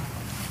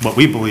what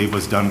we believe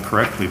was done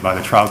correctly by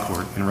the trial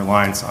court in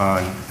reliance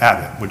on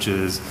Abbott, which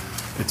is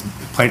it's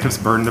plaintiff's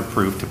burden of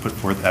proof to put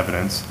forth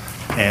evidence.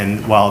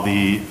 And while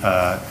the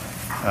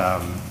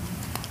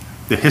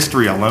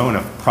history alone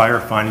of prior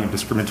finding of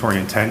discriminatory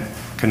intent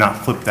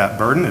cannot flip that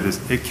burden,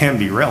 it can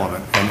be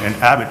relevant. And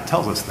Abbott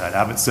tells us that.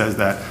 Abbott says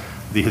that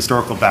the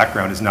historical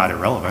background is not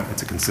irrelevant,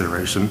 it's a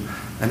consideration.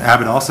 And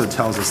Abbott also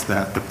tells us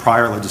that the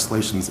prior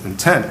legislation's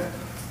intent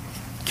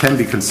can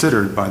be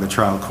considered by the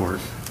trial court.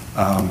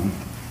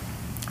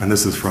 And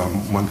this is from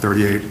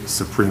 138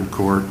 Supreme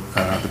Court,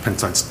 the pen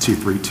cite's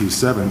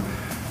 2327.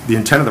 The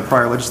intent of the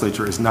prior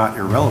legislature is not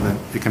irrelevant.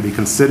 It can be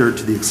considered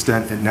to the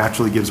extent it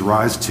naturally gives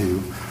rise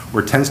to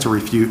or tends to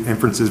refute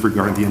inferences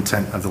regarding the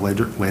intent of the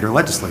later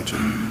legislature.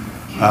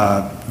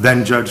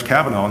 Then Judge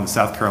Kavanaugh in the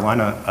South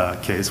Carolina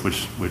case,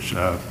 which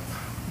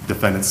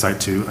defendants cite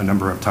to a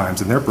number of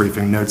times in their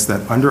briefing, notes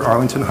that under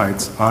Arlington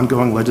Heights,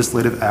 ongoing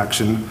legislative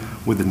action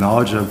with the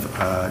knowledge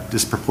of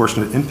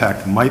disproportionate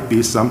impact might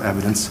be some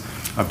evidence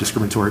of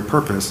discriminatory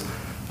purpose,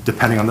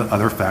 depending on the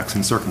other facts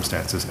and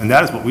circumstances. And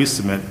that is what we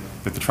submit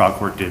that the trial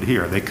court did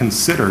here. They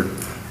considered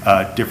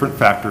different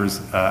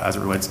factors as it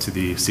relates to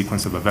the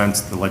sequence of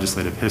events, the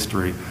legislative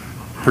history,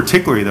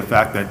 particularly the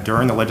fact that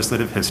during the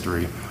legislative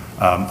history,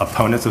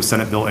 opponents of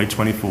Senate Bill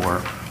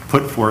 824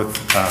 put forth,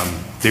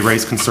 they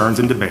raised concerns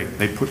in debate.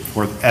 They put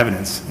forth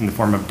evidence in the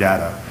form of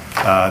data.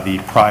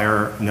 The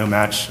prior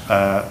no-match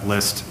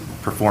list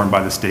performed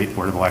by the State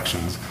Board of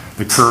Elections,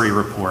 the Curry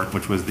report,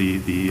 which was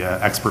the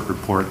expert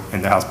report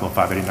in the House Bill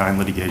 589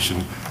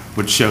 litigation,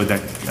 which showed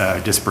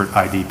that disparate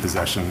ID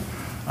possession.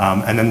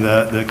 And then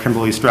the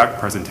Kimberly Strack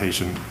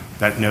presentation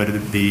that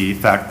noted the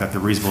fact that the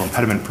reasonable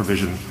impediment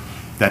provision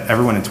that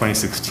everyone in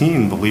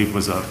 2016 believed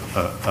was a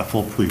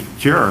foolproof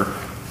cure,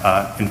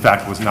 in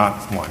fact, was not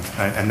one.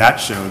 And that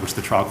showed, which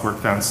the trial court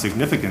found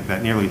significant,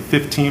 that nearly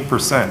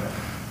 15%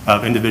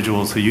 of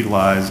individuals who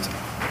utilized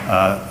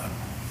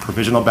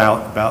provisional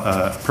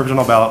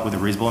ballot with a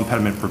reasonable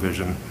impediment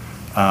provision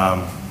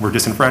were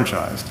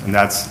disenfranchised. And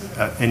that's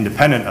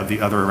independent of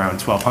the other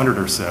around 1,200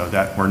 or so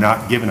that were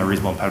not given a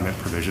reasonable impediment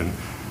provision,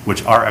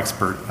 which our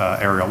expert,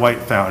 Ariel White,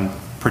 found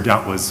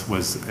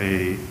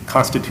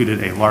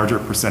constituted a larger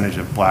percentage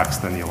of blacks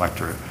than the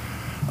electorate.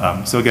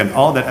 So again,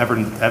 all that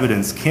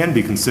evidence can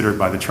be considered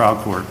by the trial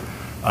court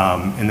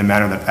in the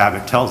manner that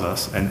Abbott tells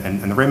us,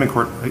 and the Raymond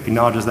Court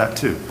acknowledges that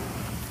too.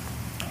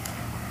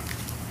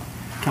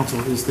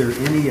 Counsel, is there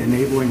any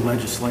enabling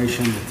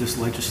legislation that this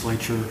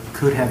legislature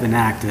could have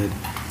enacted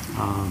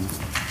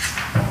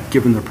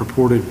given the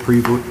purported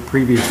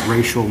previous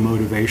racial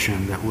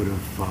motivation that would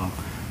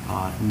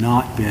have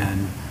not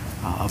been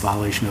a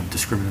violation of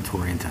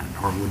discriminatory intent,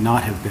 or would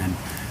not have been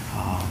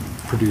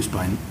produced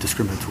by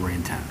discriminatory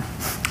intent?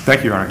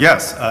 Thank you, Your Honor.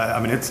 Yes,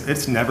 I mean,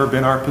 it's never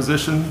been our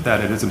position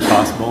that it is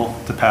impossible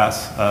to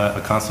pass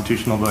a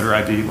constitutional voter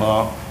ID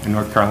law in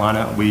North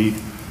Carolina. We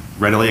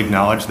readily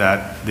acknowledge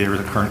that there is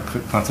a current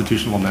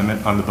constitutional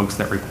amendment on the books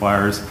that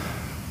requires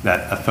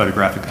that a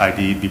photographic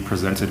ID be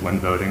presented when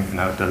voting, and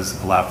that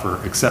does allow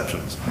for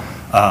exceptions.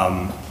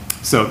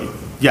 So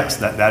yes,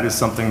 that is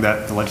something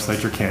that the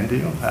legislature can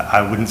do.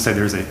 I wouldn't say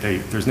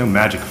there's no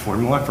magic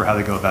formula for how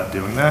they go about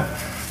doing that,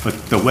 but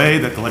the way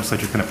that the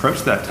legislature can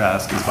approach that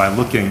task is by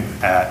looking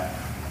at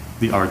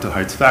the Arlington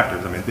Heights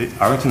factors. I mean,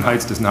 Arlington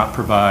Heights does not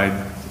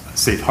provide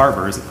safe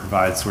harbors, it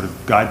provides sort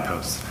of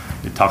guideposts.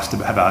 It talks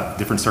about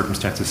different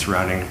circumstances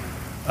surrounding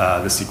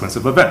the sequence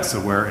of events. So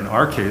where in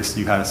our case,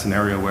 you had a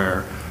scenario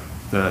where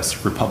the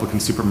Republican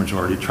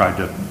supermajority tried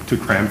to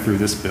cram through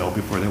this bill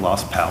before they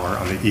lost power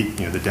on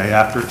the day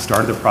after,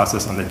 started the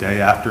process on the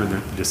day after the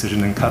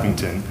decision in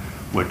Covington,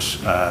 which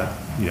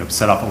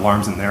set off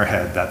alarms in their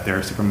head that their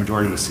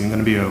supermajority was soon going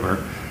to be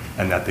over,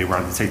 and that they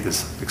wanted to take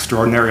this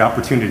extraordinary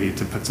opportunity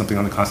to put something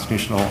on the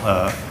constitutional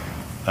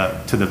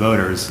to the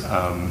voters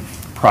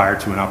prior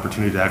to an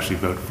opportunity to actually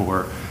vote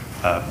for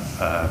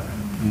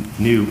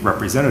new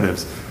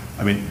representatives.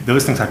 I mean,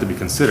 those things have to be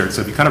considered.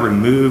 So if you kind of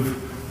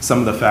remove some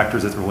of the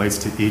factors as it relates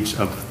to each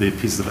of the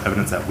pieces of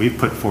evidence that we've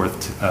put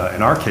forth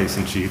in our case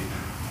in chief,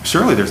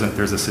 surely there's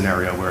a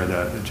scenario where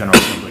the General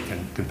Assembly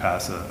can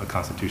pass a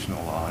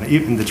constitutional law. And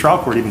even the trial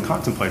court even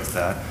contemplates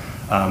that,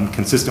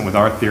 consistent with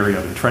our theory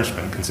of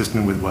entrenchment,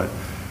 consistent with what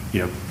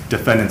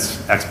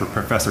defendants expert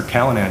Professor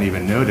Callanan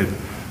even noted,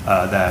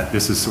 that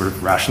this is sort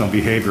of rational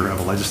behavior of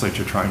a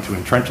legislature trying to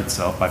entrench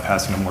itself by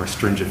passing a more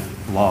stringent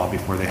law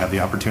before they have the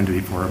opportunity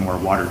for a more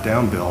watered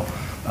down bill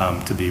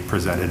to be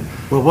presented.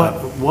 Well,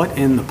 what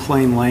in the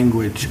plain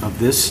language of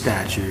this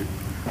statute,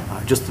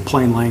 just the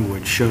plain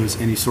language,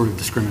 shows any sort of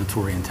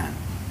discriminatory intent?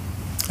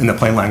 In the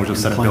plain language of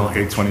Senate Bill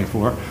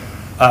 824?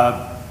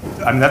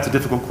 I mean, that's a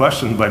difficult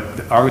question,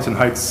 but Arlington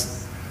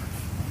Heights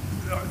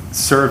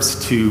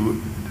serves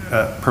to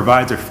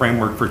provides a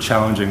framework for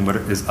challenging what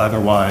is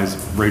otherwise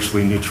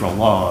racially neutral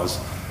laws,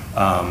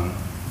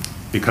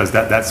 because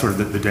that's sort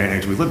of the day and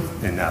age we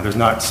live in now. There's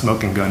not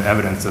smoking gun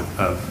evidence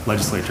of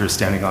legislators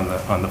standing on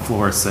the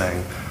floor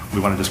saying,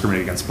 we want to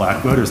discriminate against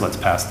black voters, let's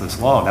pass this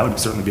law. That would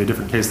certainly be a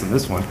different case than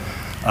this one.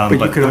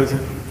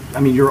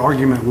 Your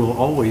argument will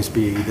always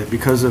be that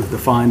because of the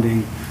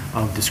finding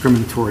of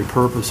discriminatory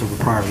purpose of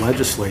a prior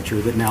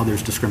legislature, that now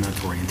there's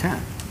discriminatory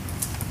intent.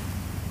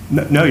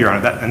 No, Your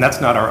Honor, and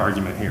that's not our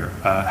argument here.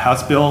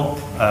 House Bill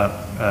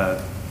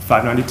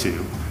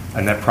 592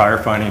 and that prior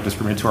finding of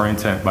discriminatory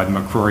intent by the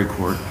McCrory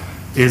Court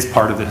is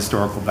part of the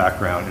historical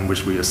background in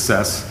which we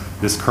assess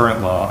this current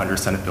law under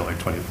Senate Bill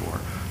 824.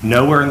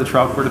 Nowhere in the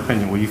trial court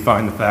opinion will you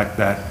find the fact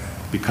that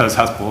because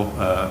House Bill,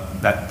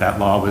 that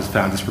law was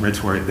found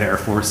discriminatory,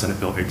 therefore Senate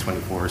Bill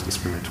 824 is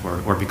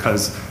discriminatory, or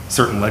because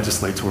certain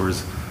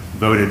legislators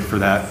voted for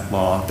that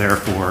law,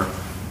 therefore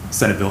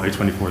Senate Bill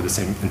 824, the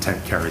same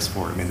intent carries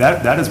forward. I mean,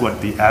 that is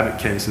what the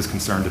Abbott case is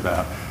concerned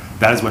about.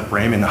 That is what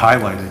Raymond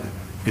highlighted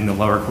in the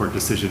lower court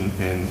decision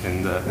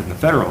in the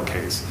federal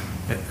case.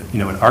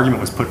 An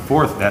argument was put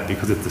forth that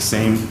because it's the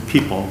same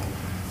people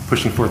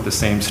pushing forth the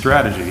same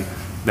strategy,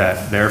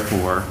 that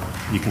therefore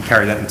you can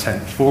carry that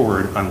intent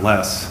forward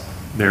unless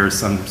there's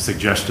some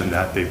suggestion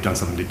that they've done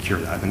something to cure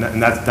that. And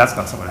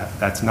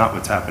that's not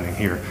what's happening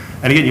here.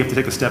 And again, you have to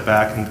take a step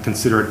back and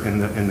consider it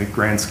in the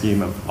grand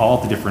scheme of all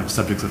the different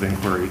subjects of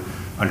inquiry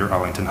under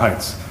Arlington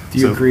Heights. Do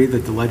you agree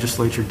that the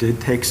legislature did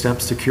take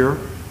steps to cure?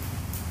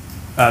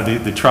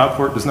 The trial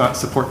court does not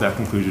support that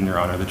conclusion, Your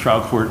Honor. The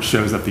trial court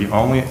shows that the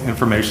only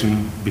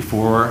information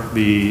before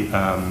the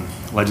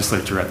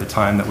legislature at the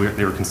time that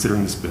they were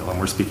considering this bill, and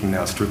we're speaking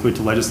now strictly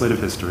to legislative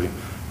history,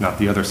 not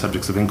the other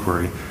subjects of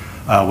inquiry,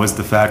 was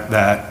the fact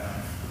that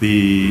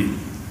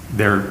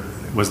there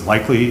was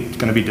likely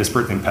going to be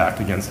disparate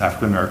impact against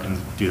African Americans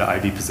due to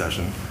ID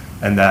possession,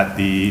 and that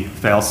the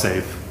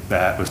fail-safe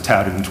that was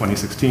touted in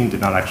 2016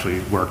 did not actually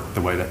work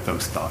the way that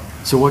folks thought.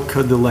 So what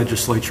could the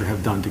legislature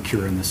have done to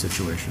cure in this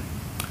situation?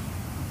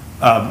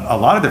 A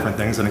lot of different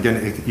things, and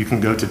again, you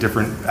can go to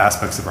different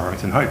aspects of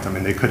Arlington Heights. I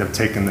mean, they could have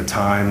taken the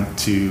time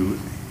to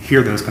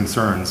hear those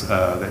concerns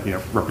that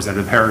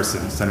Representative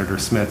Harrison, Senator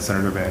Smith,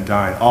 Senator Van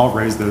Dyne all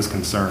raised those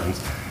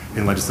concerns,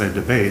 in legislative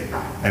debate.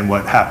 And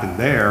what happened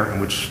there, and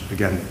which,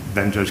 again,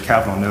 then Judge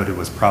Kavanaugh noted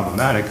was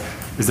problematic,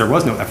 is there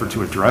was no effort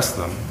to address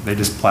them. They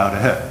just plowed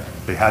ahead.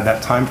 They had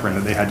that time frame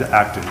that they had to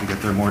act in to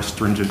get their more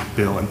stringent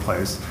bill in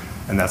place,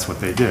 and that's what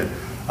they did.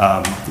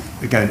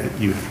 Again,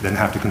 you then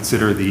have to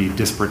consider the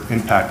disparate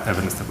impact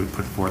evidence that we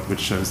put forth, which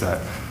shows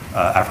that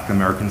African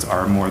Americans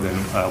are more than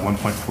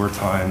 1.4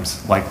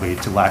 times likely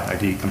to lack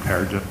ID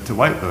compared to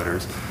white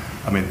voters.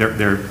 I mean,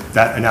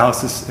 that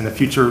analysis in a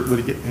future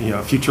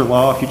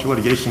law, future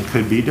litigation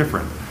could be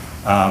different.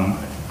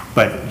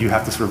 But you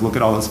have to sort of look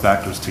at all those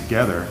factors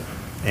together,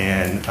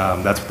 and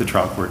that's what the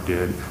trial court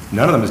did.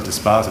 None of them is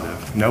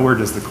dispositive. Nowhere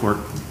does the court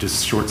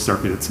just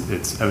short-circuit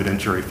its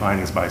evidentiary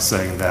findings by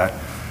saying that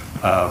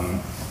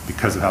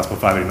because of House Bill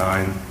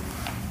 589,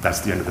 that's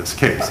the end of this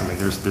case. I mean,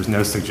 there's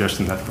no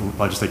suggestion that the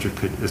legislature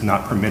is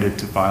not permitted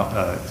to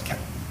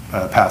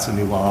pass a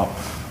new law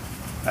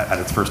at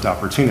its first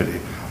opportunity.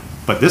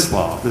 But this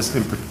law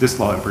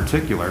in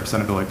particular,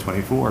 Senate Bill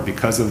 824,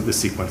 because of the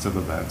sequence of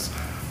events,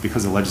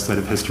 because of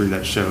legislative history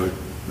that showed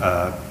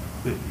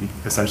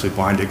essentially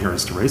blind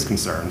ignorance to race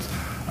concerns,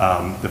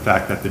 the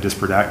fact that the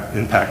disparate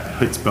impact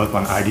hits both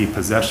on ID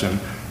possession,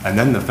 and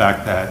then the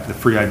fact that the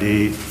free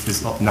ID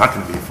is not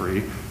going to be free,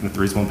 and that the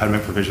reasonable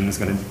impediment provision is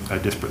going to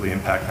disparately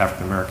impact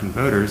African American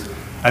voters.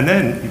 And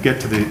then you get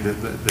to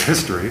the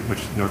history, which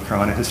North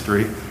Carolina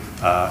history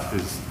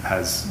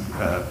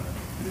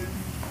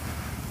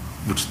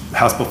which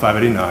House Bill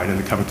 589 and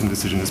the Covington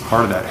decision is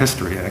part of that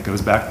history, and it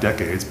goes back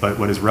decades. But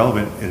what is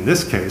relevant in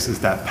this case is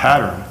that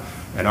pattern,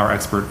 and our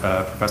expert,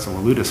 Professor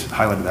Walutis,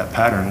 highlighted that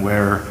pattern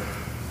where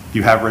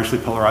you have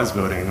racially polarized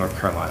voting in North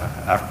Carolina.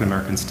 African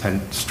Americans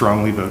tend to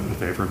strongly vote in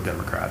favor of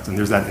Democrats, and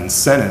there's that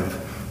incentive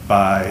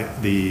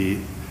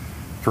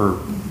for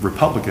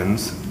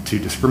Republicans to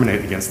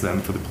discriminate against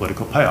them for the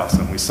political payoffs,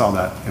 and we saw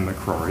that in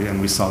McCrory, and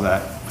we saw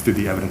that through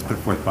the evidence put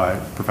forth by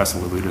Professor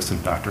Walutis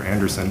and Dr.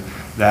 Anderson,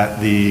 that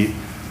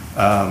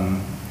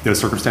those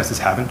circumstances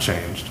haven't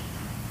changed.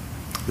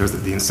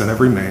 The incentive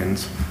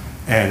remains,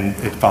 and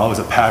it follows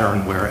a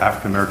pattern where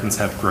African Americans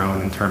have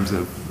grown in terms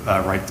of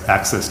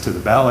access to the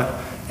ballot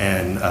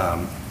and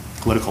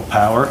political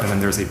power, and then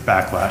there's a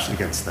backlash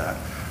against that.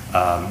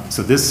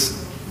 So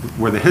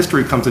where the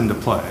history comes into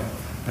play,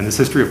 and this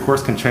history, of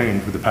course, can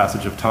change with the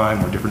passage of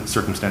time or different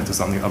circumstances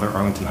on the other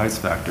Arlington Heights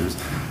factors,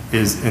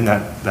 is in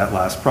that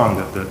last prong,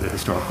 the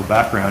historical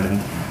background.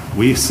 And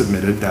we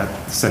submitted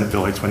that Senate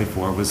Bill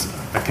 824 was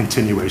a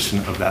continuation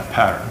of that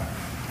pattern.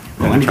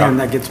 Well, and again,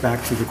 that gets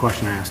back to the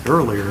question I asked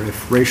earlier.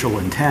 If racial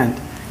intent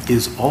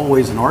is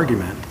always an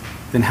argument,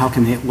 then how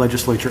can the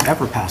legislature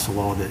ever pass a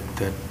law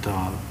that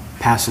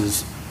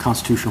passes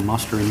constitutional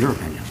muster, in your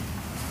opinion?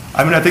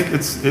 I mean, I think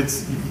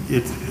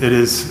it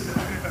is.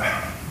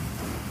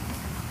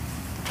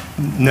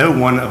 No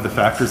one of the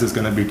factors is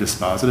going to be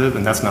dispositive,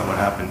 and that's not what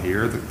happened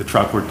here. The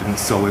trial court didn't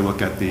solely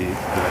look at the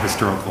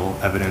historical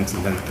evidence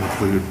and then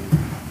conclude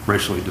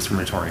racially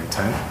discriminatory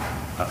intent.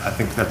 I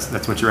think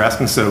that's what you're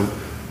asking. So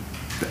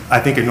I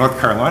think in North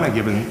Carolina,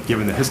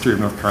 given the history of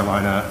North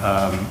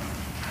Carolina,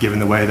 given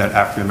the way that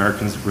African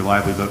Americans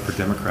reliably vote for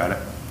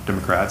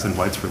Democrats and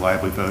whites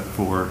reliably vote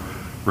for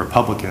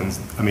Republicans,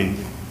 I mean,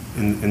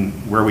 in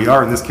where we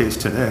are in this case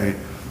today,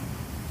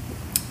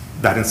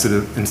 that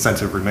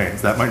incentive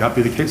remains. That might not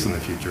be the case in the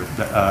future.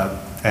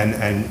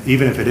 And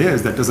even if it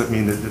is, that doesn't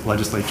mean that the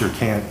legislature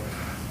can't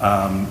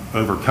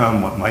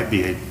overcome what might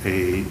be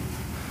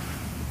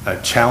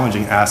a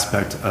challenging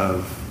aspect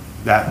of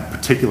that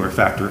particular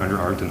factor under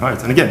Arlington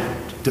Heights. And again,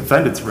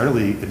 defendants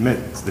readily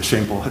admit the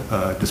shameful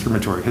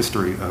discriminatory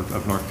history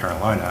of North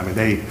Carolina. I mean,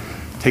 they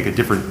take a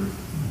different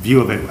view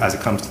of it as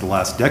it comes to the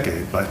last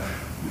decade, but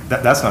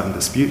that's not in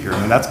dispute here. I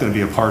mean, that's going to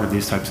be a part of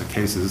these types of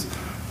cases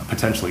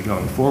potentially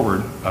going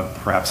forward,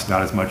 perhaps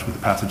not as much with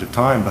the passage of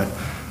time, but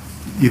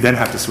you then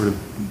have to sort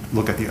of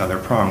look at the other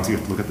prongs. You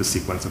have to look at the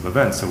sequence of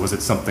events. So was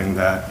it something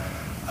that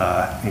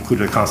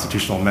included a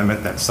constitutional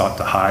amendment that sought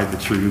to hide the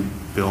true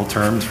bill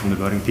terms from the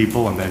voting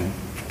people and then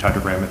tried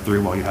to ram it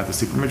through while you had the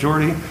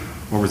supermajority?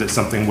 Or was it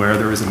something where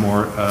there was a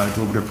more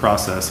deliberative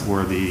process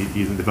where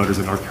even the voters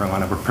of North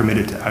Carolina were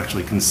permitted to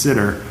actually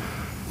consider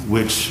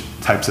which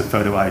types of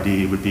photo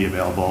ID would be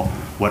available,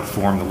 what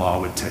form the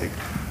law would take?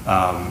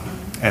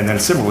 And then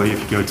similarly,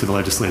 if you go to the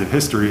legislative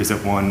history, is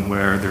it one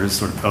where there's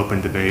sort of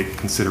open debate,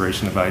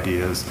 consideration of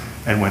ideas,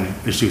 and when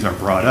issues are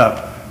brought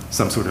up,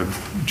 some sort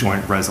of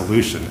joint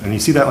resolution? And you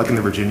see that like in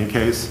the Virginia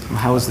case.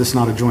 How is this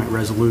not a joint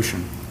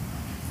resolution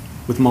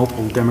with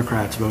multiple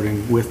Democrats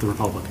voting with the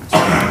Republicans?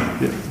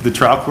 The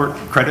trial court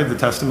credited the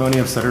testimony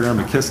of Senator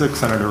McKissick,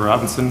 Senator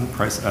Robinson,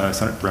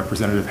 Senate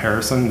Representative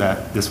Harrison,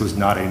 that this was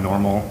not a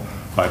normal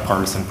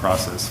bipartisan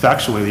process.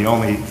 Factually, the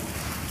only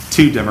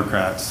two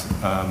Democrats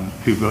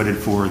who voted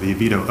for the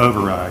veto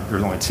override, there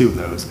were only two of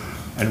those,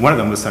 and one of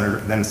them was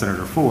then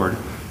Senator Ford.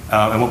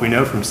 And what we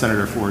know from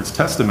Senator Ford's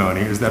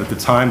testimony is that at the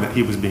time that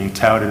he was being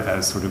touted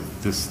as sort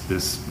of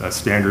this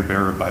standard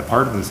bearer of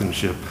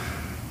bipartisanship,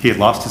 he had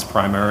lost his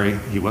primary,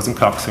 he wasn't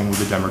caucusing with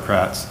the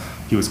Democrats,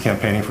 he was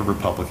campaigning for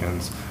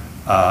Republicans,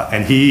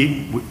 and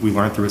we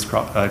learned through his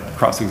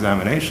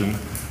cross-examination,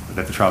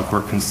 that the trial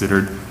court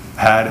considered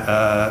had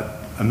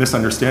a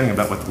misunderstanding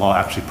about what the law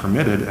actually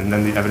permitted, and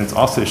then the evidence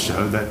also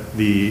showed that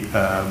the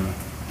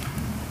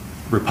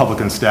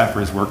Republican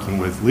staffers working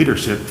with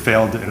leadership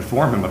failed to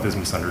inform him of his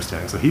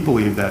misunderstanding. So he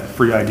believed that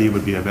free ID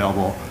would be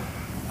available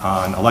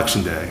on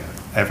election day,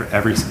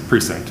 every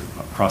precinct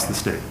across the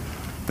state.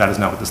 That is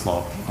not what this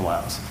law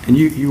allows. And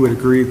you would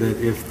agree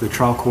that if the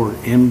trial court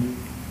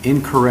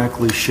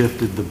incorrectly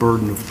shifted the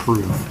burden of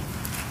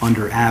proof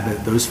under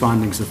Abbott, those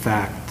findings of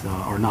fact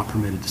are not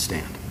permitted to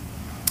stand?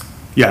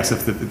 Yes,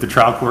 if the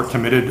trial court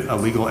committed a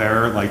legal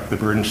error like the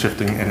burden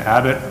shifting in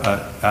Abbott,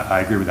 I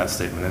agree with that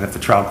statement. And if the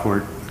trial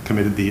court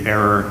committed the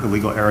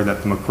legal error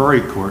that the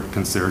McCrory court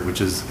considered, which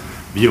is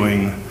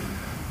viewing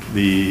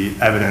the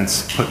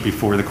evidence put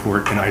before the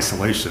court in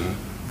isolation,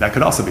 that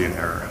could also be an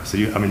error. So,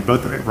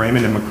 both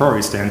Raymond and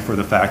McCrory stand for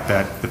the fact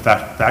that the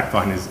fact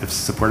findings, if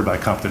supported by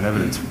competent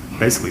evidence,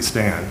 basically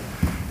stand.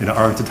 In an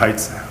Arlington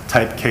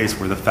type case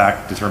where the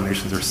fact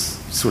determinations are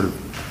sort of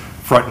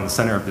front and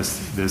center of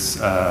this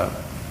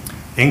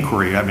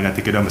inquiry, I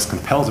think it almost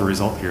compels a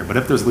result here. But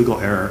if there's legal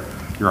error,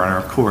 Your Honor,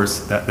 of course,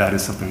 that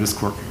is something this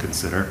court could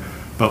consider.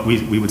 But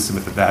we would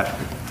submit that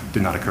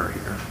did not occur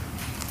here.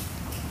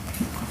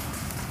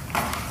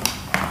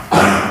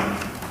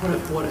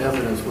 What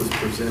evidence was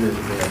presented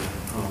that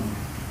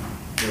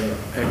the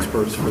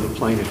experts for the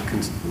plaintiff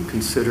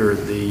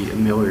considered the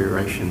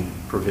amelioration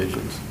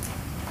provisions?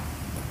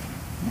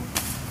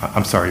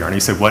 I'm sorry, Your Honor,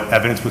 you said what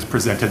evidence was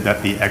presented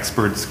that the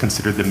experts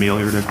considered the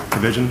ameliorative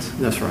provisions?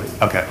 That's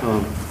right. Okay.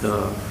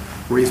 The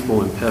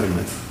reasonable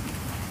impediment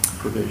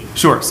provision.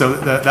 Sure. So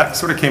that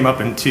sort of came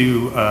up in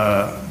two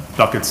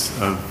buckets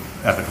of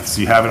evidence.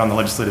 You have it on the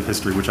legislative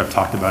history, which I've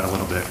talked about a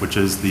little bit, which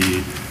is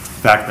the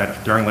fact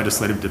that during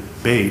legislative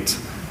debate,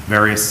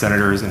 various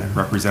senators and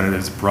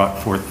representatives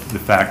brought forth the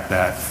fact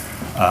that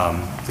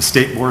the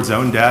state board's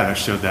own data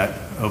showed that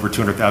over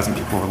 200,000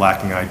 people were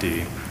lacking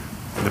ID.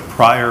 The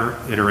prior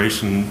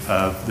iteration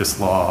of this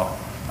law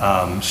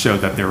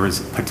showed that there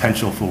was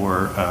potential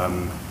for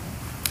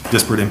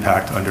disparate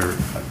impact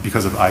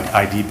because of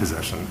ID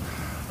possession.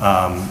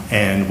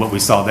 And what we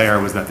saw there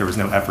was that there was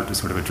no effort to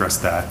sort of address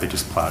that. They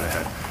just plowed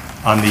ahead.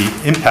 On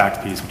the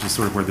impact piece, which is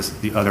sort of where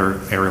the other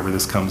area where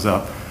this comes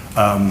up,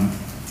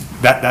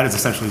 that is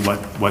essentially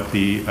what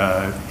the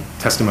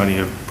testimony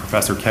of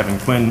Professor Kevin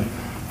Quinn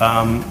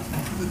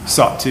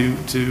sought to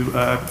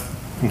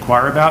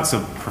inquire about.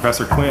 So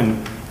Professor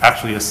Quinn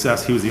actually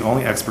assessed, he was the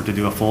only expert to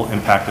do a full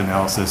impact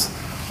analysis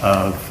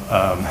of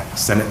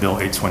Senate Bill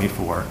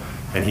 824.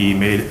 And he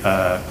made,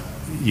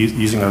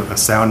 using a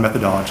sound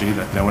methodology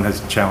that no one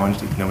has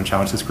challenged, no one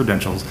challenged his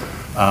credentials,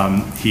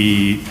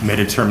 he made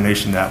a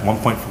determination that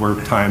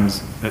 1.4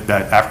 times, that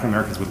African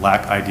Americans would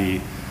lack ID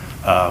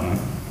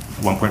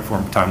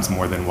 1.4 times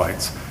more than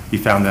whites. He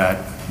found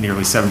that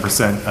nearly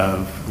 7%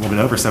 a little bit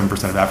over 7%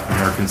 of African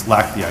Americans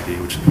lacked the ID,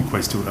 which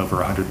equates to over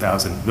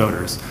 100,000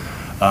 voters.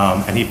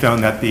 And he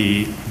found that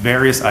the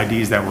various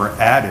IDs that were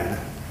added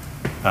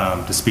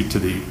to speak to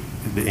the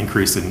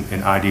increase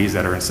in IDs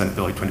that are in Senate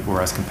Bill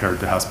 824 as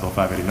compared to House Bill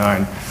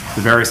 589,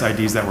 the various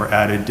IDs that were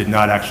added did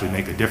not actually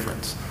make a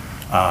difference.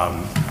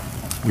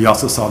 We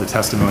also saw the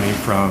testimony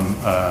from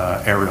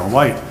Ariel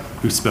White,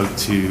 who spoke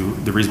to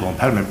the reasonable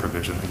impediment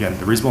provision. Again,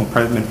 the reasonable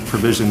impediment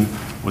provision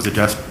was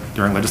addressed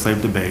during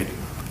legislative debate.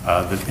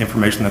 The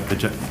information that the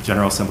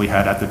General Assembly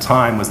had at the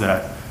time was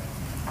that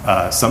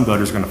some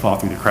voters are going to fall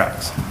through the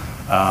cracks.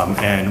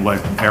 And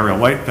what Ariel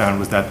White found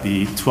was that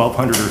the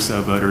 1,200 or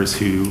so voters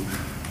who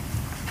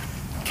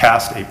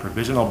cast a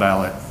provisional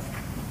ballot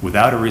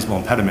without a reasonable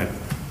impediment,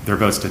 their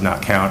votes did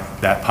not count.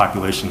 That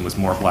population was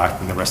more black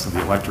than the rest of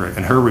the electorate.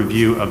 And her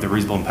review of the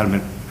reasonable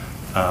impediment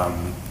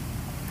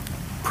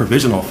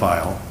provisional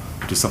file,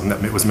 which is something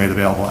that was made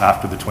available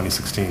after the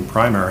 2016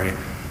 primary,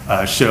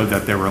 showed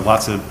that there were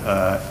lots of,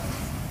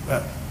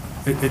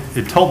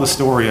 it told the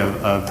story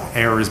of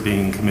errors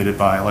being committed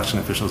by election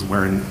officials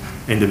wherein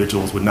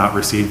individuals would not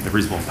receive the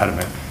reasonable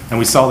impediment. And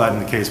we saw that in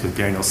the case with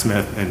Daniel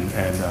Smith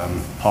and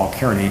Paul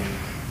Kearney,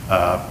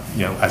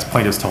 as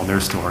plaintiffs told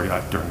their story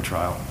during the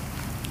trial.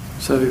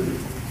 So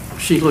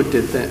she looked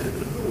at that.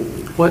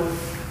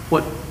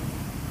 What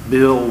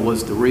bill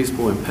was the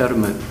reasonable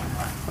impediment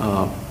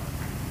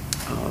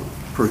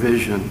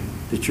provision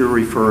that you're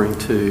referring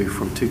to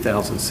from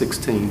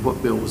 2016?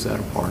 What bill was that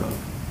a part of?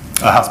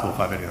 House Bill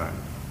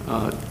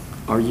 589.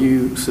 Are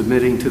you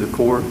submitting to the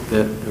court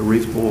that the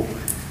reasonable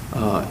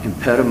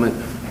impediment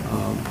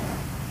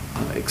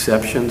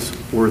exceptions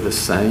were the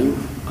same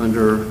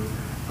under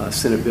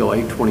Senate Bill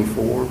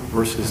 824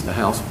 versus the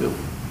House bill?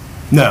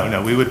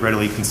 No, we would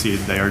readily concede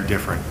they are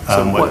different.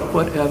 So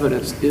what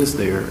evidence is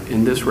there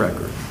in this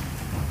record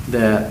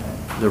that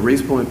the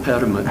reasonable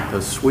impediment,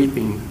 the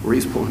sweeping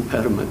reasonable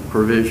impediment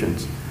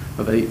provisions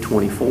of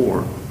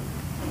 824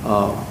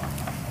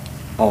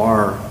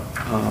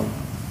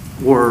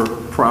 were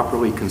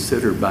properly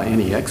considered by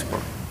any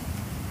expert?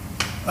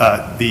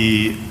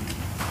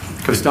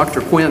 Because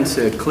Dr. Quinn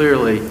said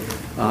clearly,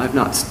 I've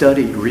not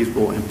studied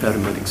reasonable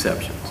impediment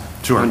exceptions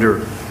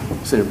under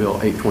Senate Bill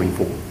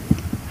 824.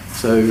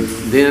 So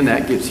then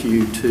that gets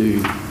you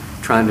to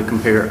trying to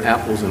compare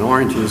apples and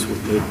oranges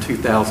with the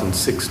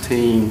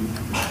 2016,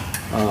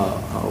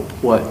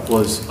 what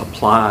was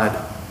applied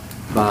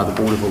by the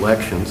Board of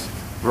Elections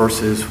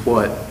versus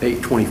what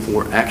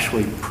 824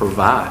 actually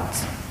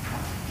provides.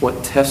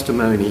 What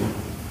testimony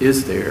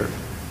is there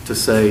to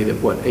say that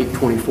what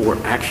 824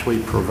 actually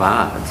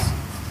provides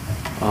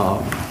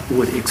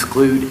would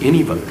exclude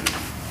any voter?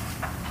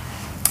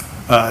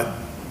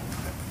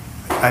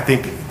 I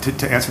think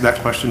to answer that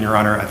question, Your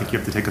Honor, I think you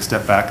have to take a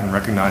step back and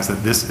recognize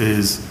that this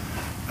is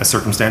a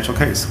circumstantial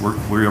case.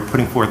 We are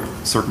putting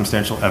forth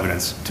circumstantial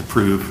evidence to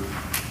prove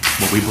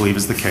what we believe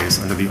is the case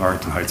under the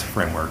Arlington Heights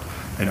framework.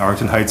 And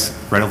Arlington Heights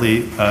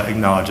readily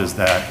acknowledges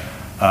that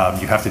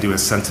you have to do a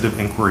sensitive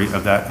inquiry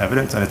of that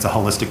evidence, and it's a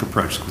holistic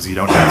approach because you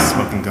don't have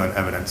smoking gun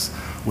evidence.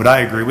 Would I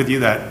agree with you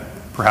that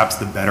perhaps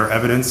the better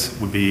evidence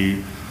would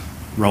be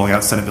rolling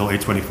out Senate Bill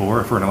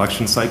 824 for an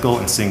election cycle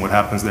and seeing what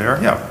happens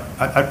there? Yeah,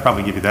 I'd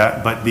probably give you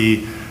that. But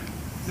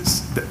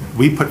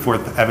we put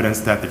forth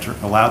evidence that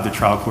allowed the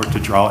trial court to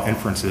draw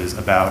inferences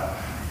about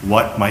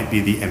what might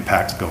be the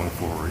impact going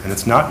forward. And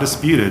it's not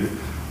disputed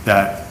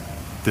that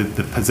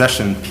the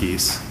possession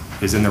piece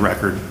is in the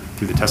record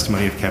through the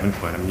testimony of Kevin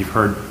Quinn. I mean, you've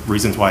heard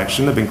reasons why it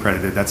shouldn't have been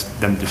credited. That's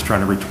them just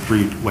trying to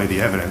reweigh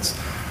the evidence.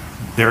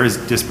 There is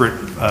disparate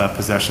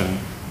possession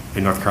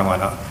in North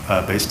Carolina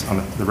based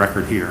on the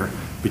record here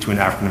between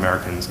African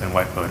Americans and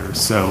white voters.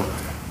 So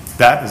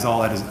that is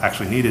all that is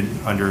actually needed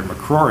under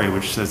McCrory,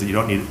 which says that you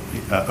don't need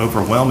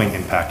overwhelming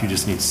impact, you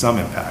just need some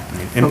impact. I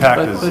mean,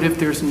 impact is... But if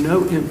there's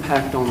no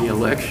impact on the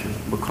election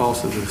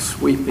because of the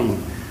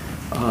sweeping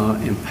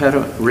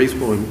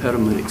reasonable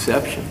impediment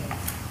exception,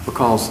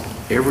 because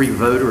every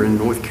voter in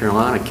North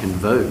Carolina can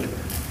vote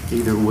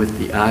either with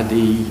the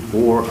ID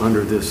or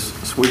under this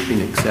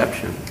sweeping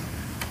exception,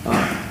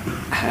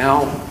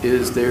 how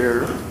is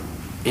there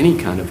any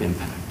kind of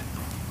impact?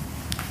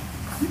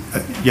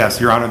 Yes,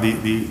 Your Honor,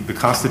 the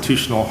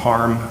constitutional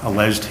harm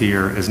alleged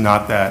here is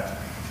not that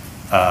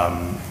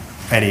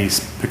any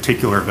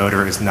particular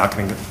voter is not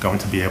going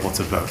to be able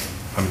to vote.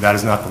 I mean, that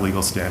is not the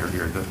legal standard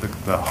here.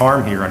 The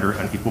harm here under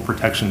an equal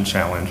protection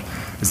challenge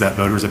is that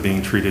voters are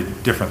being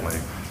treated differently,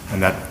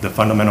 and that the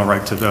fundamental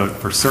right to vote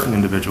for certain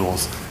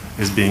individuals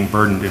is being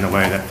burdened in a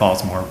way that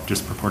falls more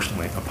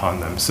disproportionately upon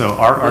them. So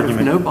our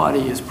argument... If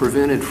nobody is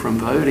prevented from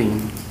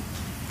voting,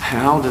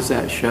 how does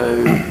that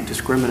show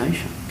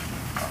discrimination?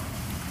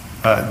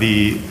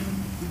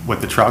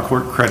 What the trial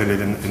court credited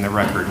in the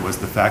record was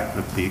the fact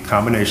that the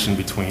combination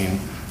between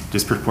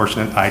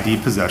disproportionate ID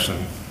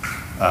possession,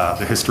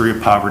 the history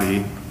of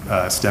poverty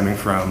stemming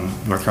from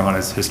North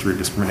Carolina's history of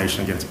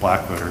discrimination against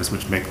black voters,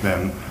 which make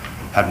them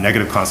have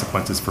negative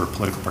consequences for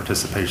political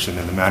participation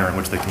in the manner in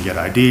which they can get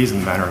IDs, in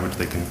the manner in which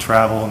they can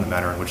travel, in the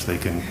manner in which they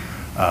can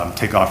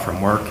take off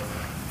from work.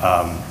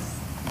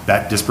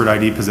 That disparate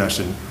ID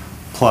possession,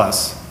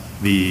 plus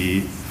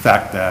the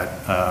fact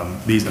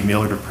that these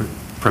ameliorative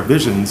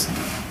provisions,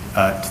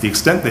 to the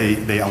extent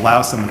they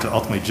allow someone to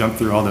ultimately jump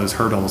through all those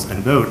hurdles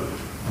and vote,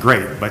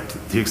 great, but to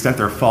the extent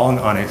they're falling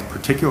on a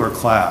particular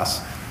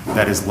class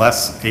that is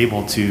less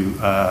able to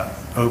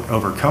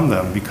overcome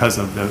them because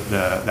of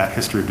that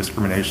history of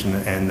discrimination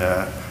and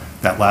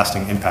that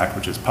lasting impact,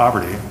 which is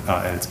poverty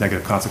and its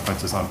negative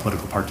consequences on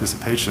political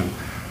participation,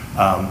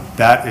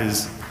 that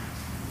is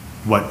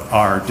what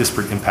our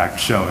disparate impact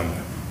showing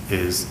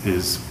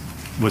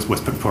was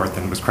put forth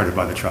and was credited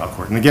by the trial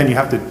court. And again, you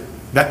have to,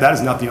 that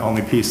is not the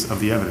only piece of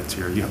the evidence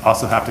here. You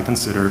also have to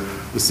consider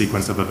the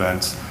sequence of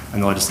events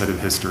and the legislative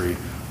history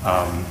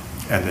and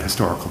the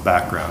historical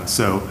background.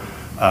 So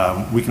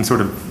we can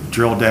sort of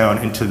drill down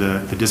into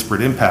the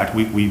disparate impact.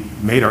 We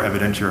made our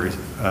evidentiary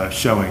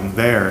showing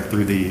there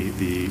through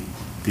the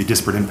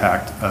disparate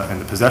impact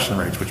and the possession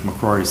range, which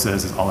McCrory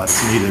says is all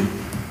that's needed,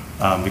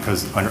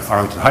 because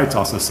Arlington Heights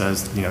also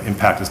says,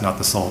 impact is not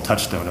the sole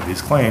touchstone of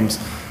these claims.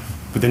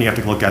 But then you have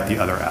to look at the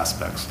other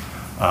aspects,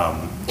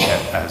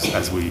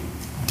 as we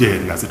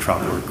did and as the trial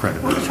court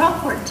credited. Well, the trial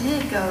court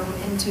did go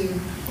into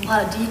a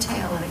lot of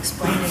detail in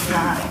explaining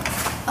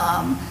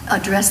why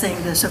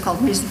addressing the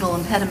so-called reasonable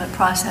impediment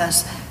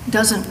process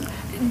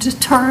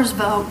deters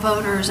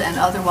voters and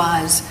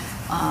otherwise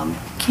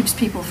keeps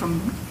people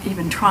from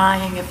even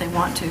trying if they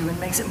want to, and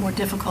makes it more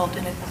difficult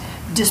in a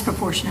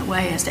disproportionate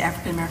way as to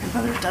African American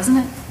voters, doesn't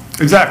it?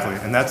 Exactly,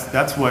 and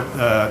that's what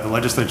the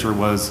legislature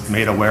was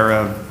made aware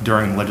of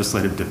during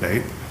legislative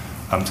debate.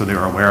 So they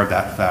were aware of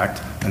that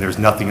fact, and there's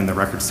nothing in the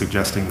record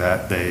suggesting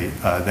that they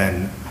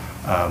then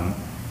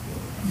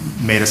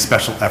made a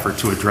special effort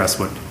to address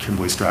what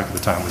Kimberly Strack at the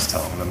time was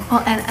telling them.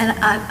 Well, and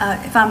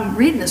if I'm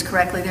reading this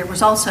correctly, there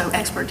was also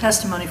expert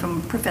testimony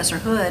from Professor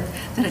Hood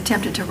that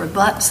attempted to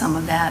rebut some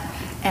of that,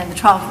 and the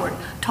trial court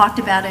talked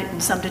about it in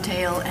some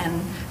detail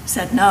and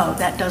said, no,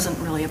 that doesn't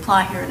really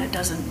apply here, and it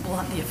doesn't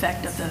blunt the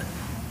effect of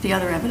the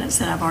other evidence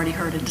that I've already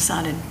heard and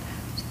decided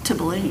to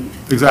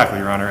believe. Exactly,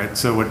 Your Honor.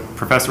 So what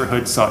Professor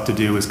Hood sought to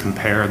do is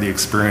compare the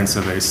experience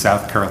of a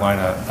South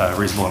Carolina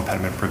reasonable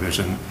impediment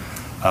provision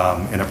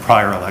in a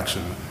prior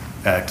election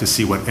to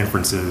see what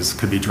inferences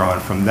could be drawn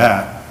from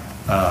that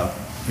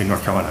in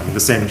North Carolina. I mean, the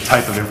same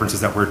type of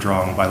inferences that we're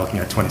drawing by looking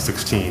at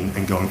 2016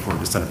 and going forward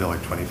to Senate Bill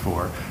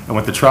 824. And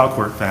what the trial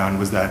court found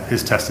was that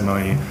his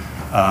testimony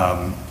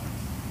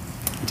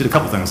did a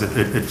couple things.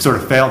 It sort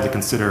of failed to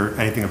consider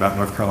anything about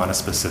North Carolina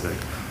specific.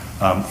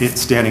 It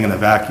standing in a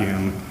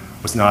vacuum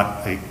was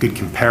not a good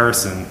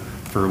comparison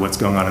for what's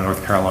going on in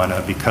North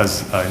Carolina,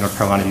 because in North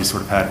Carolina you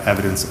sort of had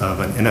evidence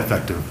of an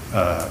ineffective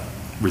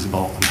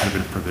reasonable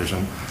impediment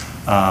provision.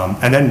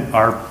 And then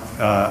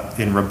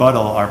in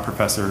rebuttal, our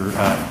professor,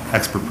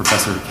 expert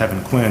professor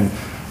Kevin Quinn,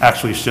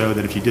 actually showed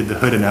that if you did the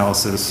Hood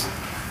analysis,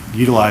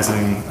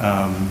 utilizing,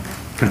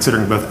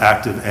 considering both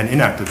active and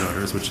inactive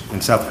voters, which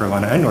in South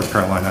Carolina and North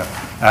Carolina,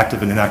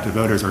 active and inactive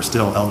voters are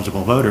still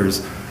eligible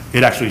voters,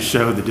 it actually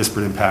showed the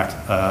disparate impact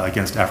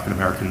against African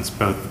Americans,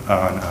 both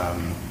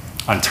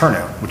on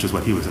turnout, which is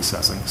what he was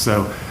assessing.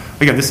 So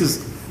again,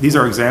 these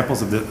are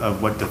examples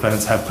of what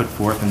defendants have put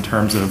forth in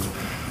terms of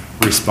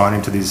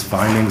responding to these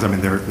findings. I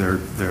mean,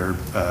 they're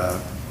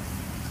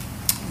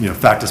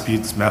fact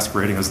disputes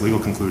masquerading as legal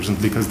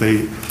conclusions, because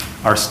they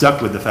are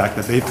stuck with the fact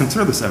that they've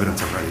considered this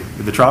evidence already.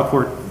 The trial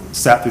court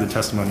sat through the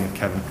testimony of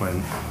Kevin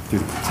Quinn, through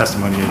the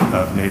testimony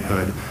of Nate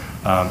Hood,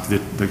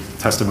 the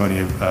testimony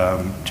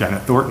of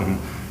Janet Thornton,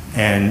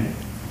 and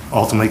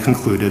ultimately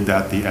concluded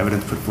that the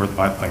evidence put forth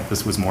by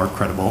plaintiffs was more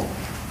credible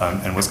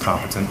and was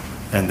competent,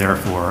 and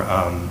therefore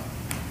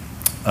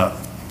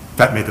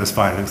that made those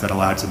findings that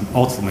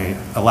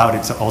allowed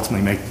it to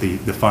ultimately make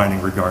the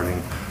finding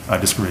regarding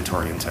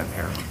discriminatory intent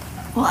here.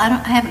 Well, I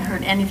haven't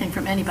heard anything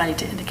from anybody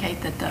to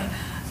indicate that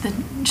the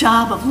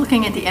job of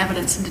looking at the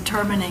evidence and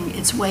determining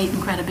its weight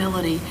and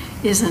credibility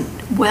isn't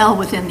well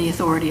within the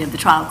authority of the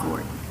trial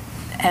court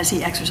as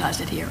he exercised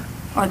it here,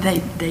 or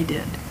they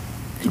did.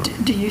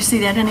 Do you see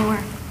that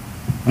anywhere?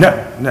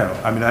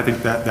 No. I mean, I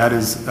think that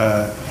is,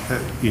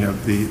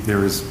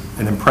 there is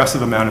an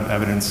impressive amount of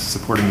evidence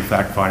supporting the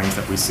fact findings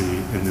that we see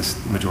in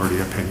this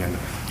majority opinion,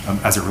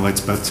 as it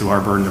relates both to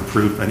our burden of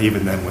proof and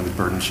even then when the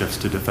burden shifts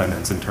to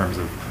defendants in terms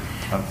of.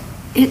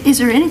 Is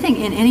there anything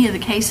in any of the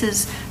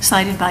cases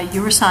cited by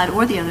your side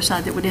or the other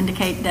side that would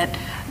indicate that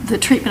the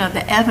treatment of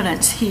the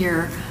evidence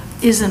here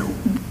isn't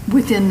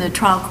within the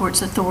trial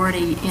court's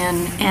authority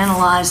in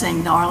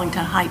analyzing the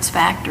Arlington Heights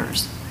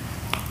factors?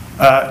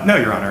 No,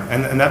 Your Honor,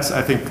 and that's,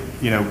 I think,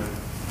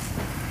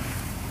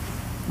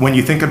 when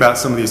you think about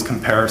some of these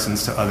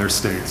comparisons to other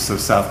states, so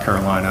South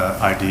Carolina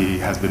ID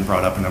has been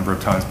brought up a number of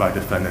times by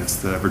defendants,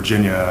 the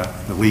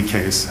Lee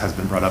case has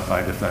been brought up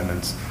by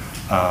defendants,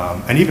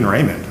 and even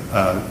Raymond,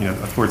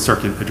 a Fourth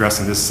Circuit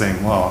addressing this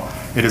same law,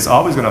 it is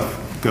always going to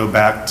go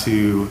back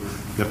to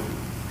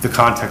the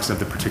context of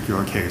the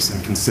particular case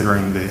and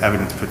considering the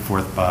evidence put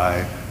forth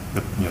by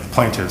the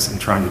plaintiffs in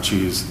trying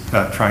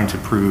to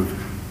prove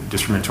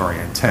discriminatory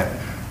intent.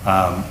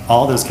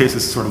 All those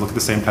cases sort of look at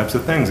the same types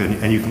of things,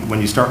 and you can, when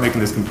you start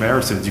making these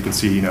comparisons, you can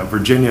see,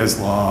 Virginia's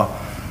law,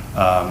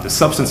 the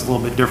substance is a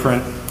little bit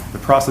different, the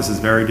process is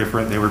very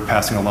different. They were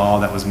passing a law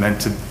that was meant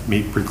to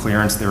meet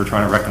preclearance. They were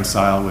trying to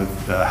reconcile with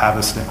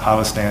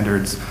HAVA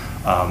standards.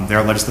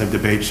 Their legislative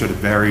debate showed a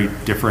very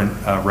different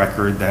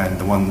record than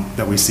the one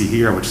that we see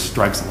here, which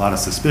strikes a lot of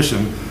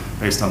suspicion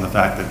based on the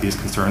fact that these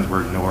concerns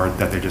were ignored,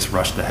 that they just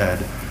rushed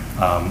ahead.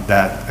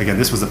 That, again,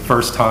 this was the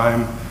first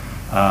time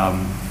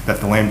that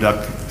the lame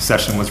duck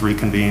session was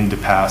reconvened to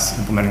pass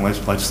implementing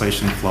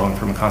legislation flowing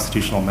from a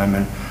constitutional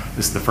amendment.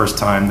 This is the first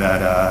time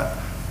that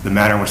the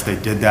manner in which they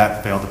did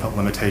that failed to put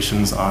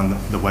limitations on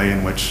the way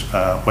in which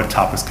what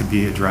topics could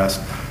be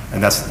addressed.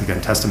 And that's, again,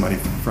 testimony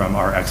from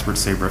our expert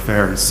Saber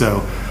Affairs.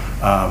 So,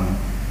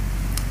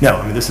 no,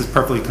 I mean, this is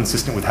perfectly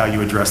consistent with how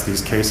you address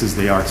these cases.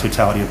 They are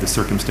totality of the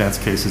circumstance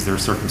cases. They're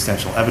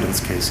circumstantial evidence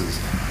cases.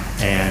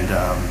 And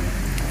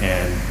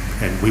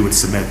we would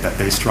submit that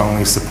they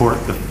strongly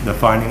support the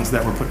findings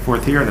that were put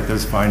forth here, and that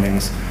those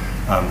findings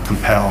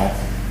compel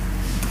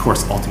the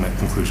court's ultimate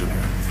conclusion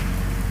here.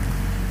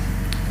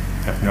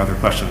 If no other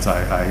questions,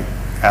 I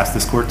ask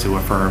this court to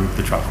affirm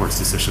the trial court's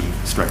decision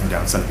striking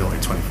down Senate Bill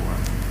 824.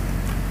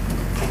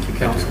 Thank you,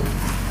 counsel.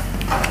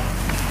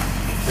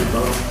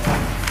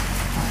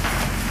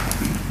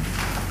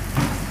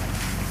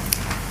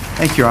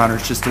 Thank you, Your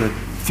Honors. Just a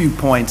few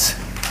points.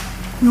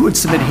 We would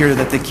submit here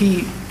that the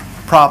key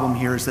problem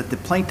here is that the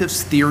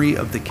plaintiff's theory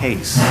of the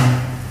case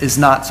is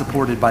not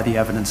supported by the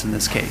evidence in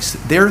this case.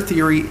 Their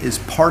theory is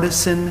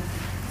partisan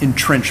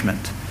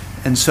entrenchment.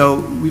 And so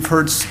we've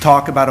heard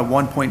talk about a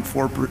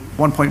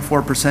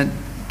 1.4%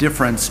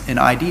 difference in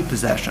ID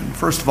possession.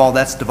 First of all,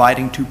 that's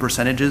dividing two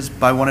percentages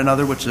by one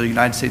another, which the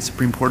United States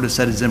Supreme Court has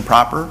said is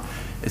improper.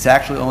 It's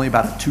actually only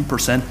about a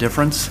 2%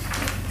 difference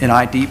in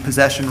ID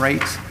possession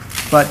rates.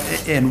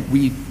 And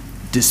we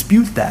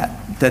dispute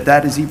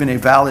that is even a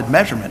valid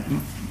measurement.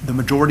 The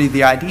majority of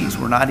the IDs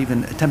were not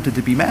even attempted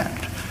to be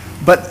matched.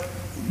 But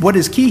what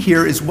is key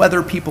here is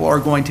whether people are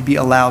going to be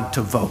allowed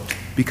to vote,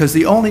 because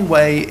the only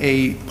way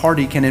a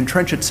party can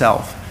entrench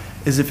itself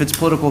is if its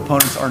political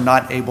opponents are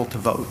not able to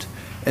vote.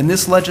 And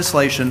this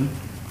legislation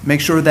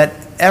makes sure that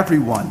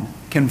everyone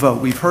can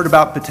vote. We've heard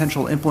about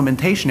potential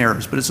implementation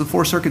errors, but as the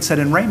Fourth Circuit said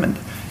in Raymond,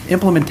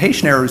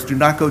 implementation errors do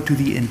not go to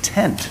the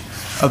intent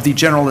of the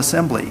General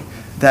Assembly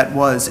that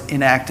was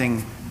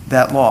enacting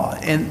that law.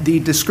 And the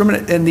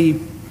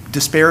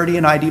disparity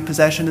in ID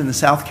possession in the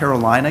South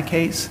Carolina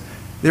case,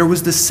 there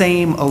was the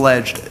same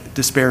alleged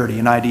disparity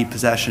in ID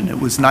possession. It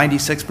was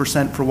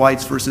 96% for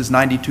whites versus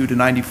 92 to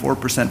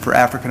 94% for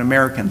African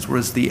Americans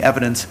was the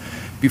evidence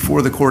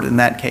before the court in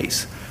that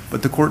case.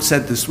 But the court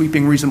said the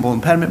sweeping reasonable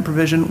impediment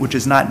provision, which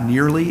is not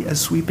nearly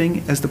as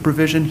sweeping as the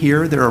provision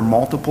here, there are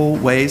multiple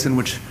ways in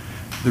which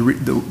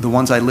the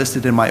ones I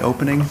listed in my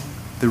opening,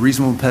 the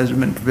reasonable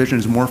impediment provision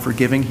is more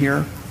forgiving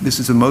here. This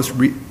is the most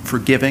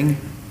forgiving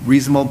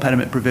reasonable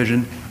impediment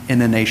provision in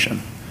the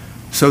nation.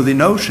 So the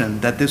notion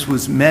that this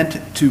was meant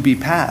to be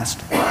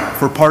passed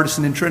for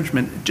partisan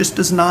entrenchment just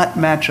does not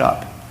match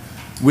up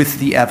with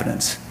the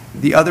evidence.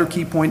 The other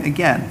key point,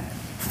 again,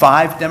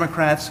 5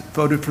 Democrats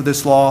voted for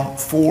this law,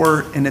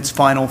 4 in its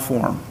final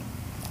form.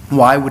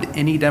 Why would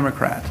any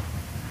Democrat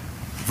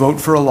vote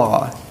for a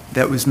law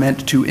that was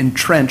meant to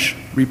entrench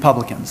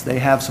Republicans? They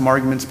have some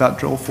arguments about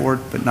Joel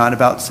Ford, but not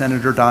about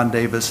Senator Don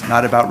Davis,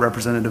 not about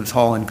Representatives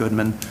Hall and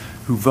Goodman,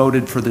 who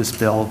voted for this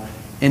bill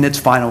in its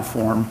final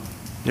form.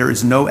 There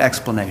is no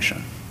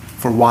explanation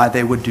for why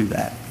they would do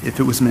that if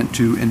it was meant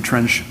to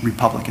entrench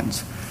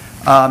Republicans.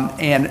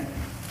 And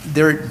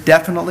there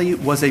definitely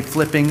was a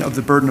flipping of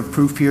the burden of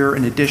proof here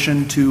in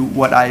addition to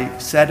what I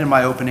said in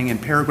my opening in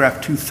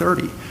paragraph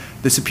 230.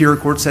 The Superior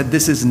Court said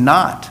this is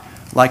not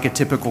like a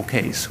typical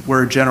case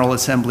where a General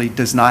Assembly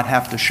does not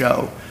have to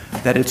show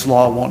that its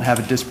law won't have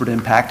a disparate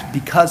impact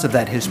because of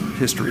that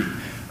history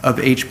of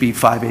HB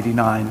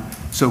 589.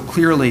 So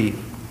clearly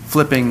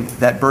flipping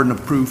that burden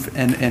of proof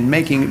and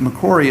making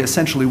McCrory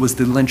essentially was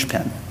the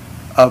linchpin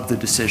of the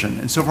decision.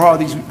 And so for all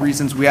these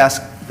reasons, we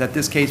ask that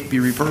this case be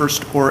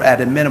reversed or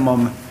at a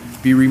minimum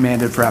be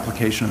remanded for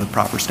application of the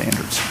proper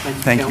standards.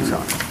 Thank you, Your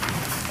Honor.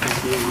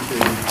 Thank you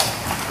to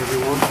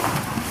everyone.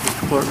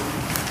 Mr. Clerk.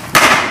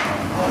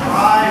 All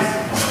rise.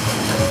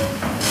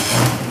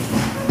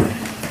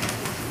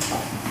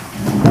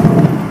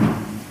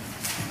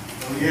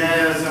 Oh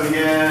yes, oh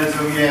yes,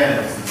 oh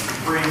yes. The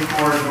Supreme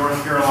Court of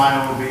North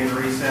Carolina will be in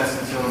recess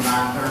until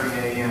 9:30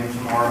 a.m.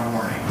 tomorrow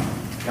morning.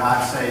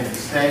 God save the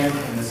state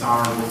and this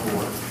honorable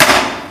court.